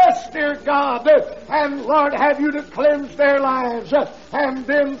confess, dear God, and Lord, have You to cleanse their lives. And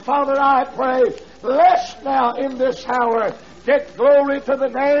then, Father, I pray, bless now in this hour. Get glory to the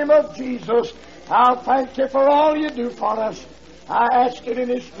name of Jesus. I'll thank You for all You do for us. I ask it in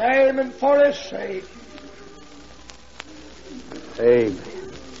His name and for His sake. Amen.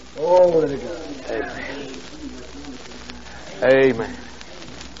 Glory to God. Amen. Amen.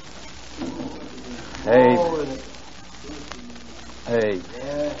 Amen.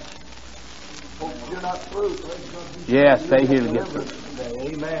 Yeah. Hope you're not through. Yes, stay here to get through.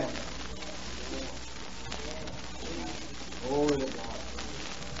 Amen. Glory to God.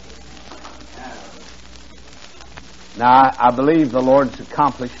 Now, I believe the Lord's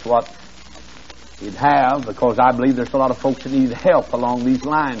accomplished what He'd have, because I believe there's a lot of folks that need help along these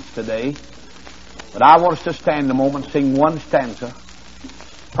lines today. But I want us to stand a moment and sing one stanza.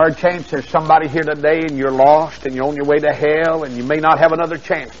 Perchance there's somebody here today and you're lost and you're on your way to hell and you may not have another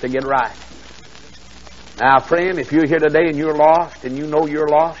chance to get right. Now, friend, if you're here today and you're lost and you know you're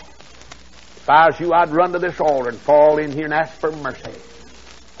lost, if I was you, I'd run to this altar and fall in here and ask for mercy.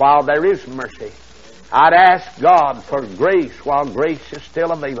 While there is mercy, I'd ask God for grace while grace is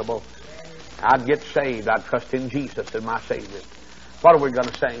still available. I'd get saved. I'd trust in Jesus as my Savior. What are we going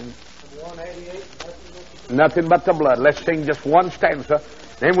to sing? 188. Nothing but the blood. Let's sing just one stanza.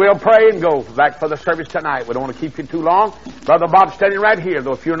 Then we'll pray and go back for the service tonight. We don't want to keep you too long. Brother Bob's standing right here,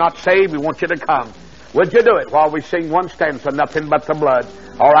 though. If you're not saved, we want you to come. Would you do it while we sing one stanza, nothing but the blood?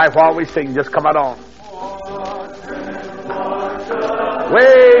 All right, while we sing, just come on.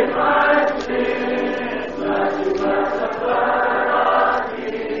 Wait.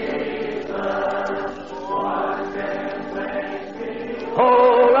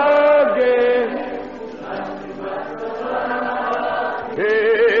 Whole again.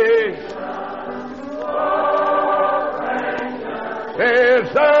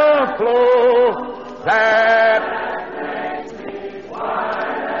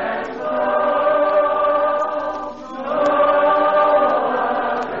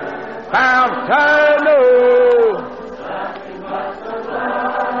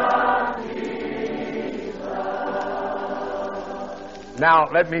 Now,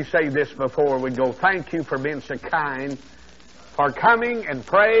 let me say this before we go. Thank you for being so kind, for coming and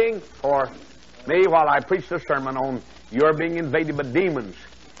praying for me while I preach the sermon on you're being invaded by demons.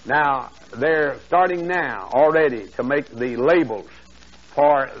 Now, they're starting now already to make the labels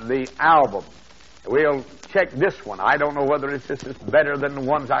for the album. We'll check this one. I don't know whether this is better than the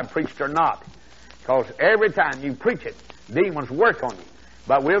ones I preached or not, because every time you preach it, demons work on you.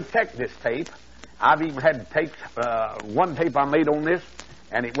 But we'll check this tape. I've even had tapes, one tape I made on this,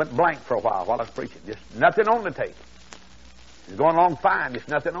 and it went blank for a while I was preaching. Just nothing on the tape. It's going along fine, just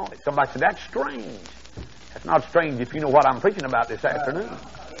nothing on it. Somebody said, that's strange. That's not strange if you know what I'm preaching about this afternoon.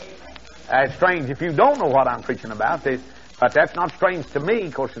 It's strange if you don't know what I'm preaching about. But that's not strange to me,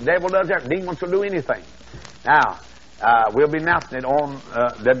 because the devil does that. Demons will do anything. Now, we'll be announcing it on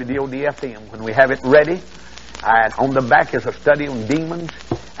WDOD-FM when we have it ready. And on the back is a study on demons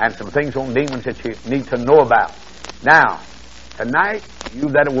and some things on demons that you need to know about. Now, tonight, you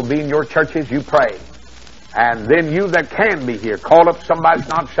that will be in your churches, you pray. And then you that can be here, call up somebody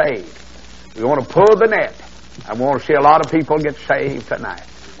that's not saved. We want to pull the net. And we want to see a lot of people get saved tonight.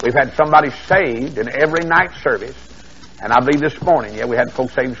 We've had somebody saved in every night service. And I believe this morning, we had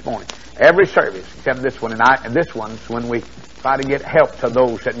folks saved this morning. Every service, except this one. And this one's when we try to get help to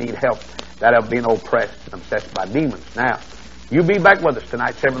those that need help, that have been oppressed and obsessed by demons. Now, you be back with us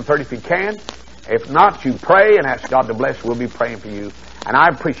tonight, 7:30 if you can. If not, you pray and ask God to bless. We'll be praying for you. And I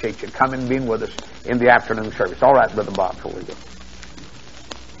appreciate you coming and being with us in the afternoon service. All right, Brother Bob, before we go.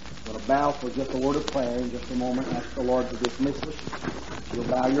 I'm going to bow for just a word of prayer in just a moment. Ask the Lord to dismiss us. You'll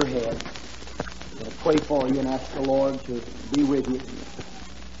bow your head. I'm going to pray for you and ask the Lord to be with you.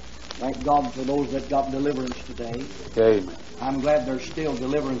 Thank God for those that got deliverance today. Amen. I'm glad there's still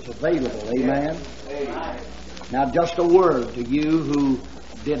deliverance available. Amen. Amen. Now, just a word to you who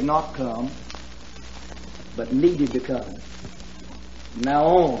did not come, but needed to come. From now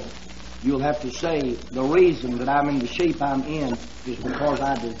on, you'll have to say, the reason that I'm in the shape I'm in is because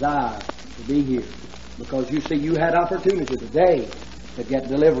I desire to be here. Because you see, you had opportunity today to get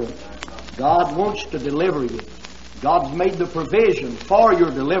deliverance. God wants to deliver you. God's made the provision for your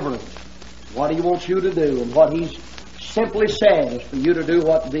deliverance. What He wants you to do, and what He's simply said is for you to do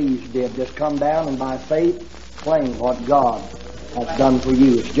what these did. Just come down and by faith claim what God has done for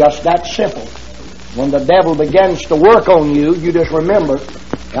you. It's just that simple. When the devil begins to work on you, you just remember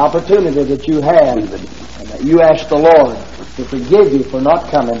the opportunity that you had, and that you ask the Lord to forgive you for not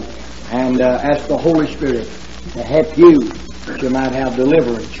coming, and ask the Holy Spirit to help you, that you might have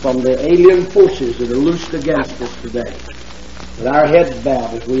deliverance from the alien forces that are loosed against us today. With our heads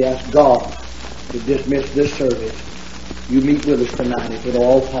bowed as we ask God to dismiss this service, you meet with us tonight if at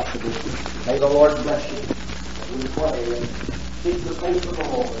all possible. May the Lord bless you. We pray and seek the face of the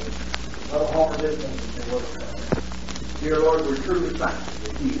Lord. Let us offer this message and word of God. Dear Lord, we're truly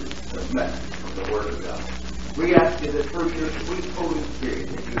thankful to hear the message from the Word of God. We ask you that through your sweet Holy Spirit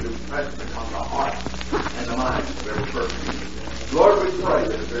that you would impress it on the heart and the mind of every person. Lord, we pray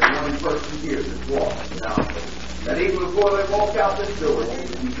that if there's one person here that's walking down, that even before they walk out this door,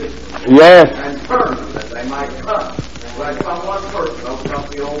 you can visit them. Yes. And turn them that they might come. Let some one person open up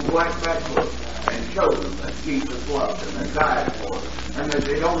the old black back book and show them that Jesus loved them and died for them, and that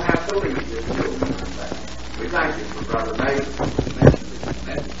they don't have to leave this building. We thank you for Brother Nate.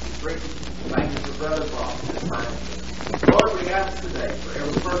 Thank you for Brother Bob. Lord, we ask today for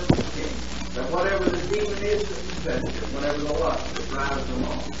every person king, that whatever the demon is that possesses him, whatever the lust that drives them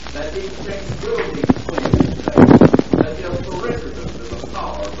on, that these things will be cleansed today, that they'll surrender them to the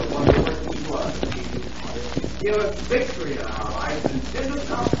power of the wonderful blood of Jesus Christ. Give us victory in our lives, and send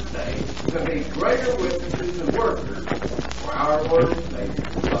us out today to be greater witnesses and workers for our Lord and Savior,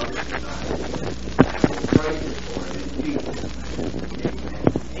 who loves us tonight. We praise you for it in Jesus' name.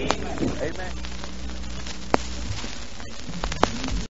 Amen. Amen. Amen.